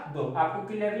c/2। आपको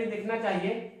क्लियरली दिखना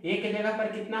चाहिए, a के जगह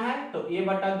पर कितना है तो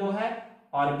a/2 है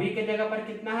और b के जगह पर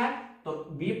कितना है तो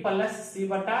b प्लस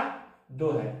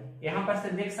c/2 है। यहाँ पर से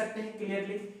देख सकते हैं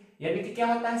क्लियरली, यानी कि क्या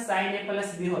होता है साइन a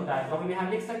प्लस b होता है। तो हम यहाँ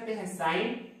लिख सकते हैं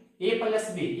sign a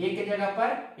plus b, a के जगह पर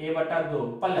a/2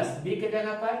 प्लस b के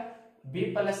जगह पर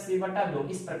b प्लस c/2।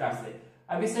 इस प्रकार से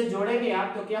अब इसे जोड़ेंगे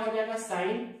आप तो क्या हो जाएगा,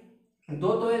 साइन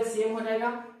 2 तो एलसीएम हो जाएगा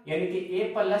यानी कि a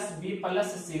plus b plus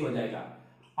c हो जाएगा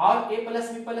और a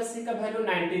plus b plus c का वैल्यू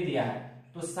 90 दिया है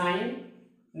तो साइन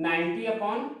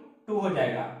 90/2 हो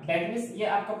जाएगा। दैट मींस ये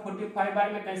आपका 45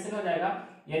 बार में कैंसिल हो जाएगा,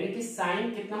 यानी कि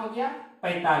साइन कितना हो गया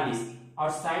 45। और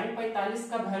साइन 45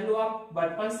 का वैल्यू आप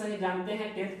बचपन से ही जानते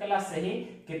हैं, 10th क्लास से ही,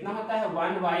 कितना होता है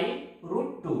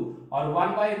 1/√2 और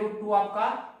 1/√2 आपका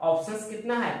ऑप्शंस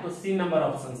कितना है तो C नंबर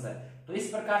ऑप्शंस है। तो इस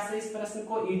प्रकार से इस प्रश्न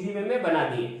को इजी वे में बना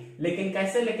दिए। लेकिन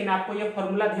कैसे, लेकिन आपको ये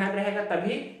फॉर्मूला ध्यान रहेगा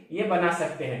तभी ये बना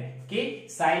सकते हैं कि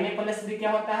साइन a प्लस बी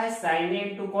क्या होता है, sign a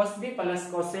into cos B plus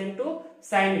cos a into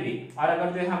sine B. और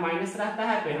अगर जो यहाँ माइनस रहता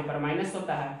है तो यहाँ पर माइनस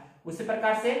होता है। उसी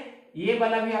प्रकार से ये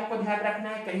वाला भी आपको ध्यान रखना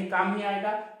है, कहीं काम ही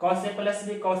आएगा, cos a plus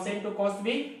B cos a into cos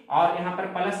B और यहाँ पर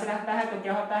प्लस रहता है तो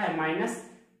क्या होता है minus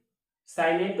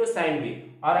sign a into sine B.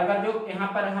 और अगर जो यहाँ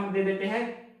पर हम दे देते हैं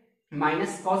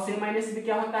minus cos A minus B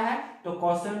क्या होता है तो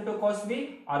cos A into cos B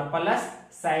और प्लस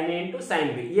साइन ए इंटू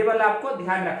साइन बी। ये वाला आपको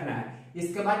ध्यान रखना है।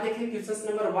 इसके बाद देखिए क्वेश्चन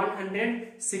नंबर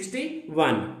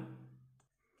 161।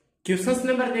 क्वेश्चन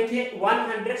नंबर देखिए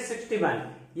 161।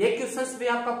 ये क्वेश्चन भी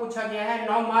आपका पूछा गया है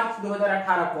 9 मार्च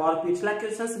 2018 को और पिछला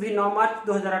क्वेश्चन भी 9 मार्च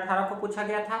 2018 को पूछा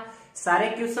गया था। सारे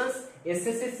questions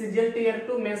SSC CGL tier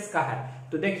 2 mains का है।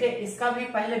 तो देखिए इसका भी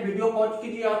पहले वीडियो पॉज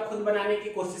कीजिए और खुद बनाने की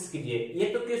कोशिश कीजिए। ये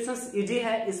तो क्वेश्चंस इजी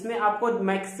है, इसमें आपको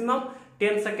मैक्सिमम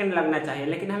 10 सेकंड लगना चाहिए,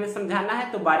 लेकिन हमें समझाना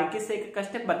है तो बारीकी से एक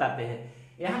स्टेप बताते हैं।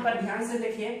 यहाँ पर ध्यान से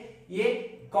देखिए, ये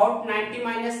cot 90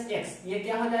 माइनस एक्स ये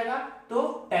क्या हो जाएगा तो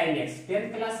tan x।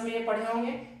 10th क्लास में ये पढ़े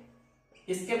होंगे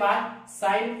इसके बाद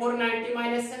साइन 4 90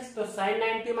 माइनस एक्स, तो साइन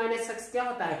 90 माइनस एक्स क्या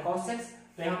होता है कॉस एक्स,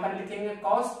 तो यहाँ पर लिखेंगे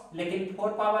कॉस, लेकिन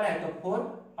 4 पावर है तो 4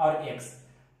 और एक्स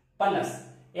प्लस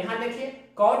यहाँ देखिए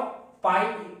कॉट पाई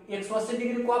 180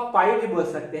 डिग्री को आप पाई भी बोल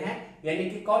सकते हैं, यानी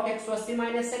कि कॉट 180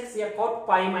 माइनस एक्स या कॉट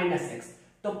पाई माइनस एक्स।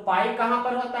 तो पाई कहां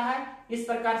पर होता है, इस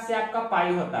प्रकार से आपका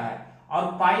पाई होता है, और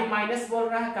पाई माइनस बोल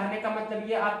रहा है, कहने का मतलब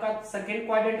ये आपका सेकेंड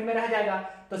क्वाड्रेंट में रह जाएगा।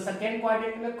 तो सेकेंड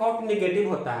क्वाड्रेंट में कॉट निगेटिव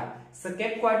होता है,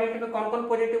 सेकेंड क्वाड्रेंट में कौन कौन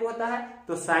पॉजिटिव होता है,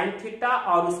 तो साइन थीटा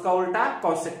और उसका उल्टा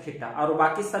कॉसेक थीटा, और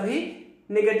बाकी सभी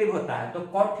नेगेटिव होता है। तो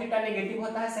कॉट थीटा नेगेटिव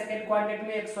होता है सेकेंड क्वाड्रेंट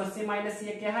में। 180 माइनस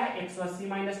ये क्या है, 180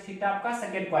 माइनस थीटा आपका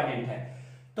सेकेंड क्वाड्रेंट है,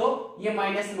 तो ये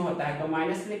माइनस में होता है, तो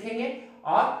माइनस लिखेंगे।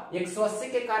 और 180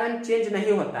 के कारण चेंज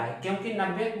नहीं होता है, क्योंकि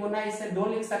 90 गुना इसे 2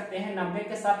 लिख सकते हैं, 90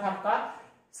 के साथ आपका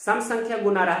सम संख्या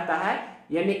गुना रहता है,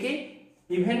 यानी कि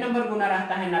इवन नंबर गुना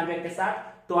रहता है 90 के साथ,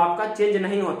 तो आपका चेंज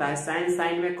नहीं होता है। साइन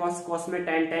साइन में, कॉस कॉस में,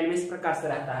 टैन टैन में, इस प्रकार से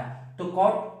रहता है। तो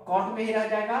कॉट कॉट में ही रह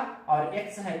जाएगा, और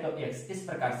एक्स है तो एक्स, इस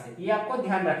प्रकार से ये आपको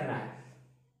ध्यान रखना है।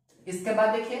 इसके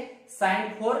बाद देखिए साइन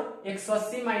 4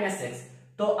 180 माइनस एक्स,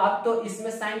 तो अब तो इसमें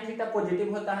साइन थीटा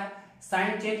पॉजिटिव होता है,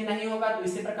 साइन चेंज नहीं होगा, तो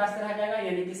इसी प्रकार से रह जाएगा,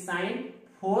 यानी कि साइन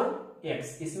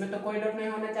 4x, इसमें तो कोई डाउट नहीं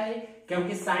होना चाहिए,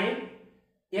 क्योंकि साइन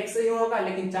x ही होगा,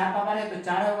 लेकिन 4 पावर है तो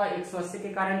 4 होगा, 180 के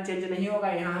कारण चेंज नहीं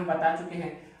होगा, यहाँ हम बता चुके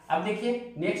हैं। अब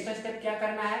देखिए नेक्स्ट स्टेप क्या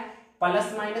करना है,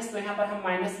 प्लस माइनस, तो यहाँ पर हम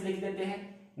माइनस लिख देते हैं।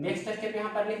 नेक्स्ट स्टेप यहाँ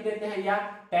पर लिख देते हैं, या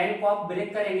tan को आप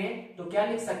ब्रेक करेंगे तो क्या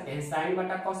लिख सकते हैं, साइन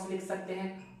बटा कॉस लिख सकते हैं,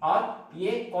 और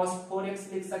ये cos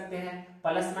 4x लिख सकते हैं,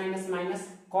 प्लस माइनस माइनस,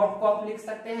 कॉट को आप लिख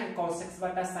सकते हैं cos x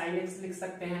बटा साइन x लिख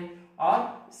सकते हैं,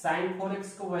 और साइन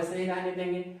 4x को वैसे ही रहने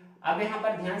देंगे। अब यहाँ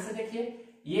पर ध्यान से देखिए,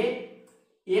 ये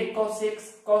एक cos x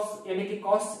cos यानी कि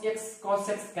cos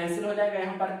x कैंसिल हो जाएगा,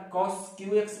 यहाँ पर cos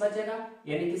qx बचेगा,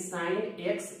 यानी कि sign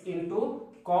x into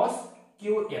cos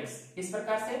qx, इस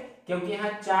प्रकार से, क्योंकि यहाँ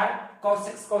 4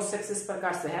 cos x इस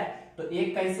प्रकार से है, तो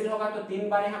एक कैंसिल होगा, तो 3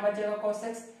 बार यहाँ बचेगा cos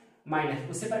x माइनस,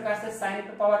 उसी प्रकार से साइन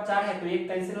पे पावर 4 है तो एक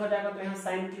कैंसिल हो जाएगा, तो यहाँ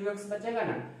साइन qx बचेगा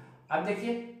ना। अब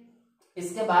देखिए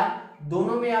इसके बाद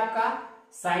दोनों में आपका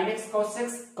sign x cos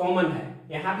x common है,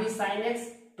 यहाँ भी साइन x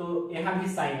तो यहाँ भी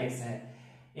साइन x है,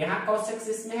 यहाँ cos x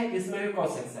इसमें है, इसमें भी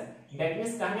cos x है। डेट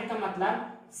मीन्स कहने का मतलब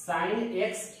sign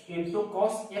x into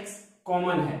cos x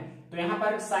common है, तो यहाँ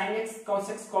पर sign x cos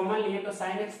x common लिए तो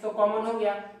साइन x तो कॉमन हो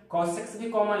गया, cos x भी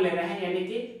कॉमन ले रहे हैं, यानी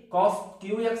कि cos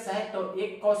qx है तो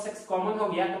एक cos x कॉमन हो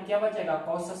गया, तो क्या बचेगा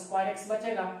cos स्क्वायर x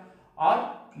बचेगा, और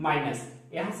माइनस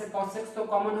यहाँ से cos x तो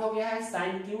कॉमन हो गया है,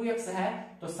 साइन qx है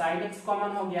तो साइन x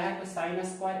कॉमन हो गया है, तो साइन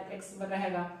स्क्वायर x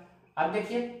रहेगा। अब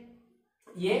देखिए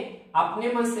ये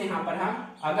अपने मन से यहाँ पर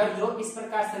हम अगर जो इस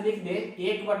प्रकार से लिख दे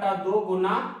 1/2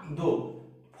 गुना 2,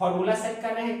 फॉर्मूला सेट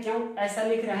कर रहे हैं, क्यों ऐसा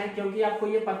लिख रहे हैं, क्योंकि आपको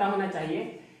ये पता होना चाहिए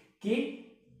कि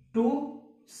 2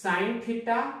 साइन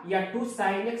थीटा या 2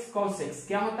 साइन एक्स cos x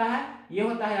क्या होता है, ये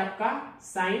होता है आपका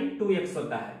साइन 2x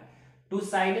होता है, 2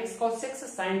 sine x cos x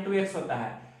sign 2x होता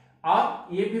है।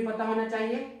 और ये भी पता होना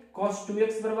चाहिए cos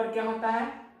 2x बराबर क्या होता है,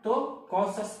 तो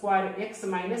cos square x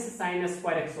minus sine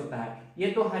square x होता है।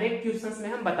 ये तो हर एक क्वेश्चंस में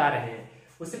हम बता रहे हैं।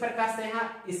 उसी प्रकार से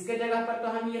यहाँ इसके जगह पर तो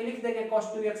हम ये लिख देंगे cos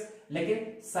 2x, लेकिन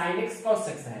sin x cos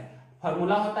x है,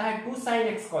 फॉर्मूला होता है 2 sin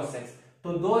x cos x,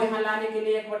 तो 2 यहाँ लाने के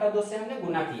लिए 1/2 से हमने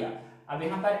गुना किया। अब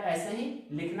यहाँ पर ऐसे ही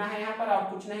लिखना है, यहाँ पर और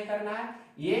कुछ नहीं करना है।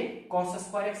 ये cos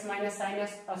square x minus sine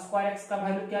square x का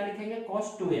वैल्यू क्या लिखेंगे, cos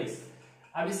 2x।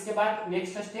 अब इसके बाद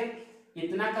नेक्स्ट स्टेप,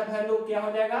 इतना का वैल्यू क्या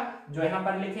हो जाएगा, जो यहाँ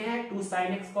पर लिखे हैं 2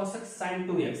 sin x cos x sin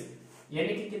 2x,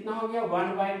 यानी कि कितना हो गया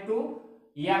 1/2,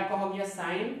 ये आपका हो गया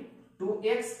sin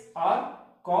 2x और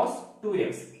cos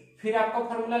 2x। फिर आपका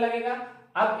फॉर्मूला लगेगा।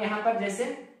 अब यहाँ पर जैसे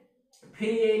फिर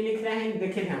ये लिख रहे हैं,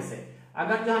 देखिए ध्यान से,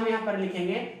 अगर जो हम यहाँ पर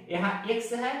लिखेंगे, यहाँ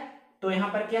x है तो यहाँ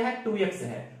पर क्या है 2x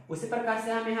है, उसी प्रकार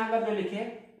से हम यहाँ पर जो लिखे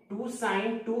 2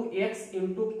 sin 2x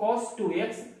into cos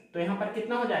 2x, तो यहाँ पर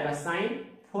कितना हो जाएगा sin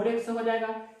 4x हो जाएगा,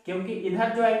 क्योंकि इधर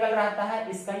जो एंगल रहता है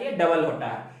इसका ये डबल होता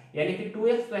है, यानी कि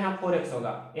 2x तो यहाँ 4x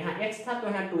होगा, यहाँ x था तो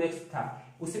यहाँ 2x था।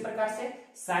 उसी प्रकार से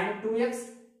sin 2x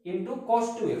into cos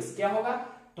 2x क्या होगा,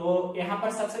 तो यहाँ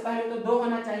पर सबसे पहले तो 2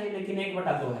 होना चाहिए, लेकिन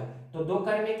 1/2 है, तो 2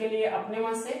 करने के लिए अपने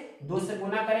मन से 2 से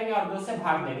गुना करेंगे और 2 से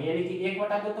भाग देंगे, यानी कि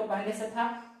 1/2 तो पहले से था,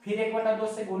 फिर 1/2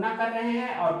 से गुना कर रहे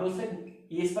हैं और 2 से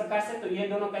इस प्रकार से, तो ये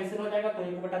दोनों कैंसिल हो जाएगा, तो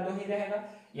 1/2 ही रहेगा,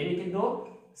 यानी कि 2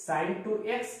 sin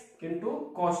 2x into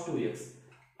cos 2x।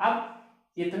 अब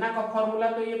इतना का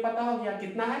फॉर्मूला तो ये पता हो गया,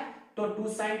 कितना है, तो 2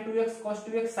 sin 2x cos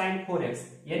 2x sin 4x,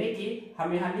 यानी कि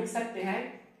हम यहाँ लिख सकते हैं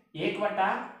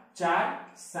 1/4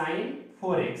 sin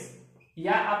 4x,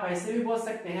 या आप ऐसे भी बोल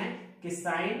सकते हैं कि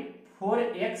sin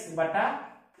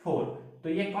 4x/4। तो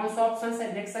ये कौन सा ऑप्शन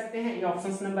है देख सकते हैं, ये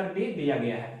ऑप्शन नंबर डी दिया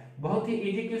गया है। बहुत ही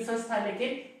इजी क्वेश्चन था, लेकिन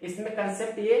इसमें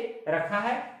कंसेप्ट ये रखा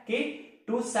है कि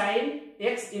 2 sin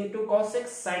x into cos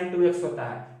x sign 2x होता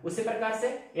है। उसी प्रकार से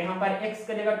यहाँ पर x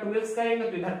की जगह 2x करेंगे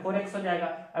तो इधर 4x हो जाएगा,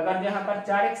 अगर यहाँ पर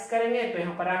 4x करेंगे तो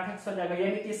यहाँ पर 8x हो जाएगा,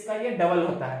 यानी कि इसका ये डबल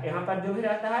होता है। यहाँ पर जो भी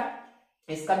रहता है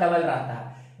इसका डबल रहता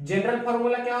है। जनरल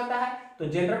फॉर्मूला क्या होता है? तो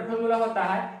जनरल फॉर्मूला होता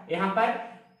है यहाँ पर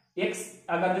x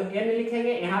अगर जो n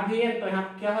लिखेंगे यहाँ भी n, तो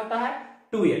यहाँ क्या होता है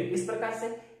 2n। इस प्रकार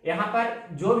से यहाँ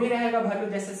पर जो भी रहेगा वैल्यू,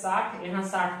 जैसे 60 यहाँ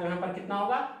 60, तो यहाँ पर कितना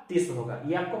होगा 30 होगा,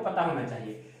 ये आपको पता होना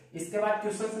चाहिए। इसके बाद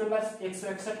क्वेश्चन नंबर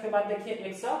 161 के बाद देखिए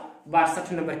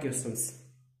 162 नंबर क्वेश्चन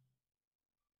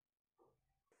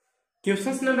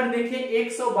नंबर देखिए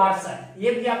 162।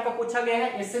 ये भी आपका पूछा गया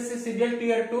है एसएससी सीजीएल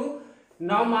टीयर 2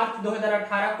 9 मार्च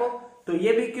 2018 को। तो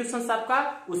ये भी क्वेश्चन आपका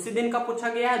उसी दिन का पूछा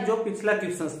गया है जो पिछला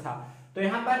क्वेश्चन था। तो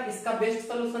यहाँ पर इसका बेस्ट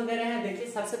सोल्यूशन दे रहे हैं। देखिए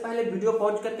सबसे पहले वीडियो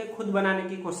पॉज करके खुद बनाने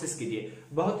की कोशिश कीजिए,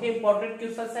 बहुत ही इंपॉर्टेंट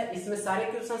क्वेश्चन है। इसमें सारे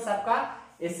क्वेश्चन आपका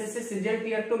एसएससी सीजीएल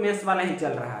टीयर 2 मेंस वाला ही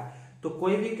चल रहा है। तो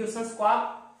कोई भी क्वेश्चंस को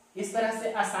आप इस तरह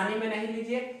से आसानी में नहीं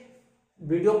लीजिए,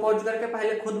 वीडियो पॉज करके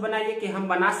पहले खुद बनाइए कि हम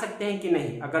बना सकते हैं कि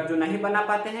नहीं। अगर जो नहीं बना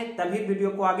पाते हैं तभी वीडियो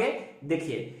को आगे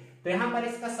देखिए। तो यहाँ पर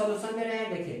इसका सॉल्यूशन दे रहे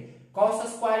हैं, देखिए cos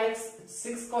square x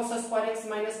 6 cos square x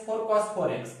minus 4 cos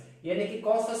 4x, यानी कि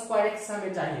cos स्क्वायर x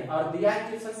हमें चाहिए, और दिया है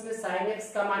क्वेश्चन में sin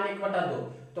x का मान 1/2,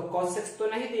 तो cos x तो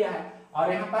नहीं दिया है।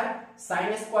 और यहाँ पर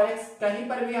sin स्क्वायर x कहीं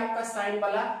पर भी आपका साइन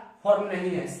वाला फॉर्म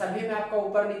नहीं है, सभी में आपका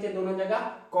ऊपर नीचे दोनों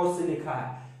जगह cos लिखा है।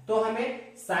 तो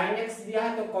हमें sin x दिया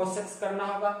है तो cos x करना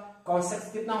होगा। cos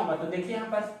x कितना होगा? तो देखिए यहाँ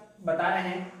पर बता रहे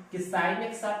हैं कि sin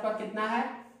x आपका कितना है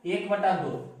 1/2,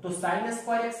 तो sin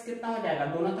स्क्वायर x कितना हो जाएगा?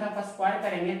 दोनों तरफ स्क्वायर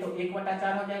करेंगे तो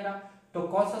 1/4 हो जाएगा। तो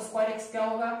cos स्क्वायर x क्या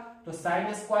होगा? तो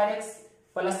sin square x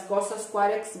plus cos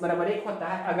square x बराबर 1 होता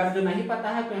है। अगर जो नहीं पता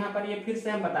है तो यहाँ पर ये फिर से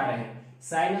हम बता रहे हैं,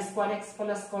 sin square x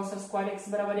plus cos square x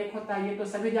बराबर 1 होता है, ये तो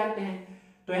सभी जानते हैं।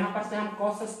 तो यहाँ पर से हम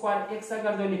cos स्क्वायर x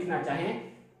अगर जो लिखना चाहें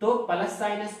तो प्लस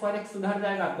sin स्क्वायर x सुधर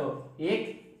जाएगा तो 1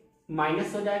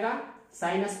 माइनस हो जाएगा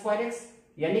sin स्क्वायर x,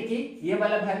 यानी कि ये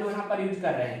वाला वैल्यू यहाँ पर यूज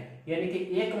कर रहे हैं, यानी कि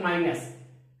 1 माइनस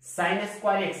sin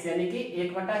स्क्वायर x यानी कि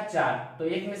 1/4। तो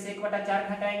 1 में से 1/4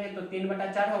 घटाएंगे तो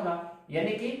 3/4 होगा,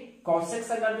 यानी कि cos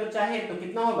x अगर जो चाहे तो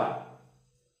कितना होगा?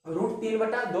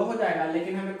 √3/2 हो जाएगा।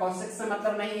 लेकिन हमें cos x से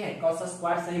मतलब नहीं है, cos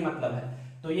स्क्वायर से ही मतलब है,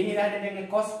 तो यही रहने देंगे।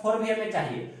 cos 4 भी हमें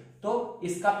चाहिए तो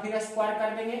इसका फिर स्क्वायर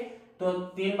कर देंगे, तो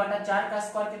 3/4 का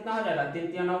स्क्वायर कितना हो जाएगा? 3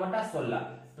 × 9/16।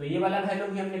 तो ये वाला वैल्यू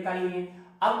भी हम निकाल लिए।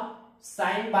 अब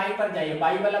साइन बाई पर जाइए,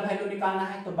 बाई वाला वैल्यू निकालना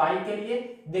है। तो बाई के लिए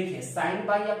देखिए साइन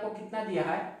बाई आपको कितना दिया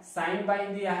है? साइन बाई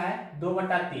दिया है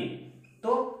 2/3,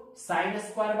 तो साइन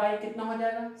स्क्वायर बाई कितना हो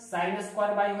जाएगा? साइन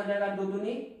स्क्वायर बाई हो जाएगा 2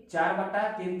 दूनी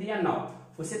 4/3 दिया 9।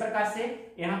 उसी प्रकार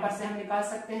से यहाँ पर से हम निकाल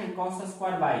सकते हैं cos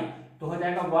स्क्वायर बाई, तो हो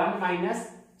जाएगा 1 माइनस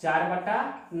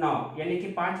 4/9, यानी कि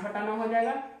 5/9 हो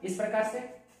जाएगा। इस प्रकार से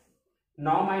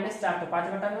 9 माइनस 4 तो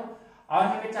 5/9। और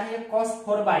हमें चाहिए cos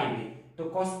 4 बाई भी, तो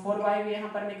cos 4 बाई भी यहाँ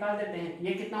पर निकाल देते हैं।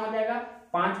 ये कितना हो जाएगा?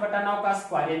 5/9 का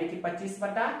स्क्वायर, यानी कि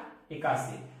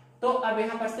 25/81। तो अब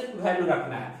यहाँ पर सिर्फ वैल्यू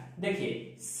रखना है। देखिए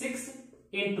 6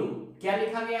 इंटू क्या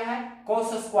लिखा गया है?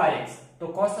 cos स्क्वायर x, तो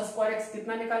cos स्क्वायर x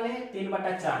कितना निकाले हैं?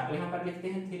 3/4, तो यहाँ पर लिखते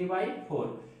हैं 3/4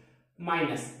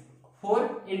 माइनस 4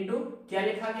 इंटू क्या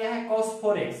लिखा गया है? cos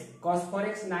 4x, cos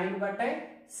 4x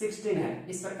 9/16 है,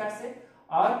 इस प्रकार से।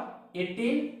 और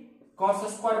 18 cos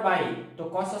स्क्वायर बाई, तो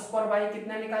cos स्क्वायर बाई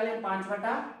कितना निकाले?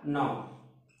 5/9।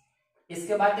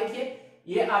 इसके बाद देखिए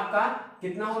ये आपका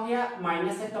कितना हो गया?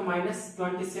 माइनस है तो माइनस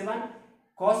 27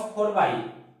 cos 4 बाई,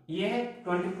 ये है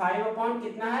 25 अपॉन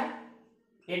कितना है?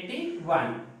 81।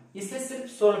 इसे सिर्फ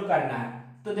सोल्व करना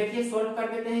है। तो देखिए सोल्व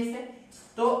कर देते हैं इसे।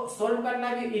 तो सोल्व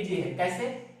करना भी इजी है। कैसे?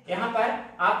 यहाँ पर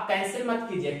आप कैंसिल मत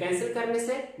कीजिए, कैंसिल करने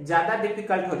से ज्यादा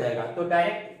डिफिकल्ट हो जाएगा। तो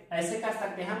डायरेक्ट ऐसे कर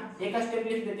सकते हैं हम, एक स्टेप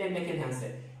लिख देते हैं। देखिए ध्यान से,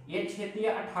 ये क्षेत्रीय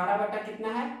 18 कितना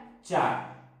है?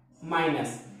 4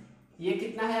 माइनस ये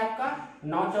कितना है आपका?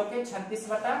 9 चौके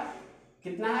 36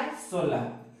 कितना है? 16।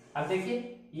 अब देखिए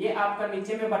ये आपका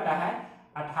नीचे में बटा है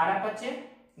 18 ×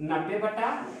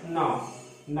 90/9,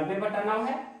 90/9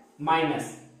 है,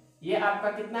 माइनस ये आपका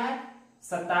कितना है?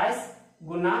 27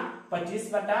 गुना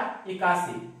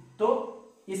 25/81। तो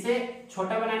इसे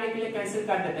छोटा बनाने के लिए कैंसिल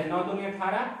कर देते हैं। 9 दूनी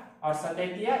 18 और 7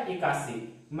 81,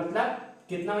 मतलब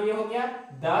कितना ये हो गया?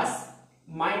 10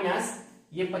 माइनस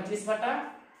ये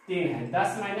 25/3 है,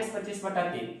 10 माइनस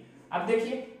 25/3। अब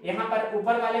देखिए यहाँ पर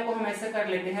ऊपर वाले को हम ऐसे कर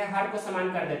लेते हैं, हर को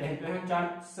समान कर देते हैं, तो यहाँ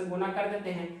 4 से गुना कर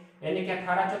देते हैं, यानी कि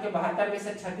 18 चौके 72 में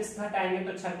से 36 घटाएंगे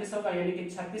तो 36 होगा, यानी कि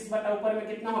 36 बटा ऊपर में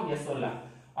कितना हो गया? 16,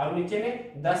 और नीचे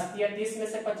में 10 या 30 में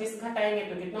से 25 घटाएंगे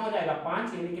तो कितना हो जाएगा?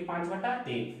 5, यानी कि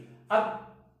 5/3। अब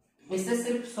इसे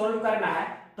सिर्फ सोल्व करना है।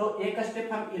 तो एक स्टेप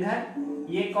हम इधर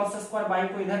ये cos स्क्वायर बाई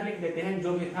को इधर लिख देते हैं,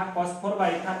 जो भी था cos 4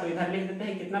 बाई था तो इधर लिख देते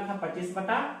हैं, कितना था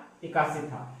 25/81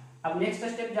 था। अब नेक्स्ट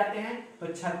स्टेप जाते हैं तो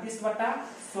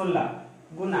 36/16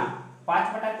 गुना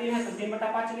 5/3 है तो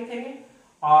 3/5 लिखेंगे,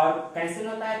 और कैंसिल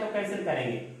होता है तो कैंसिल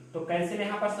करेंगे, तो कैंसिल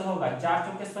यहाँ पर से होगा 4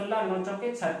 चौके 16 9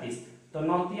 चौके 36, तो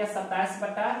 9 तिया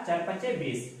 27/4 5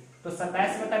 20, तो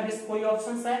 27/20 कोई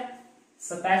ऑप्शन है,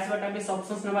 27/20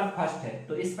 ऑप्शन नंबर फर्स्ट है।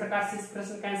 तो इस प्रकार से इस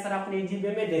प्रश्न का आंसर आपने इजी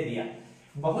वे में दे दिया।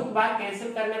 बहुत बार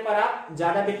कैंसिल करने पर आप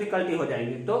ज्यादा डिफिकल्टी हो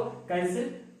जाएंगी, तो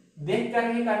कैंसिल देख कर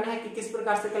ही करना है कि किस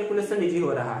प्रकार से कैलकुलेशन इजी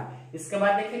हो रहा है। इसके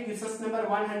बाद देखिए क्वेश्चन नंबर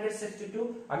 162।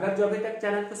 अगर जो अभी तक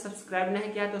चैनल को सब्सक्राइब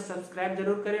नहीं किया तो सब्सक्राइब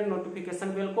जरूर करें, नोटिफिकेशन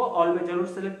बेल को ऑल में जरूर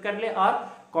सेलेक्ट कर ले, और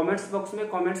कमेंट्स बॉक्स में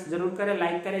कमेंट्स जरूर करें,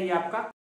 लाइक करें, ये आपका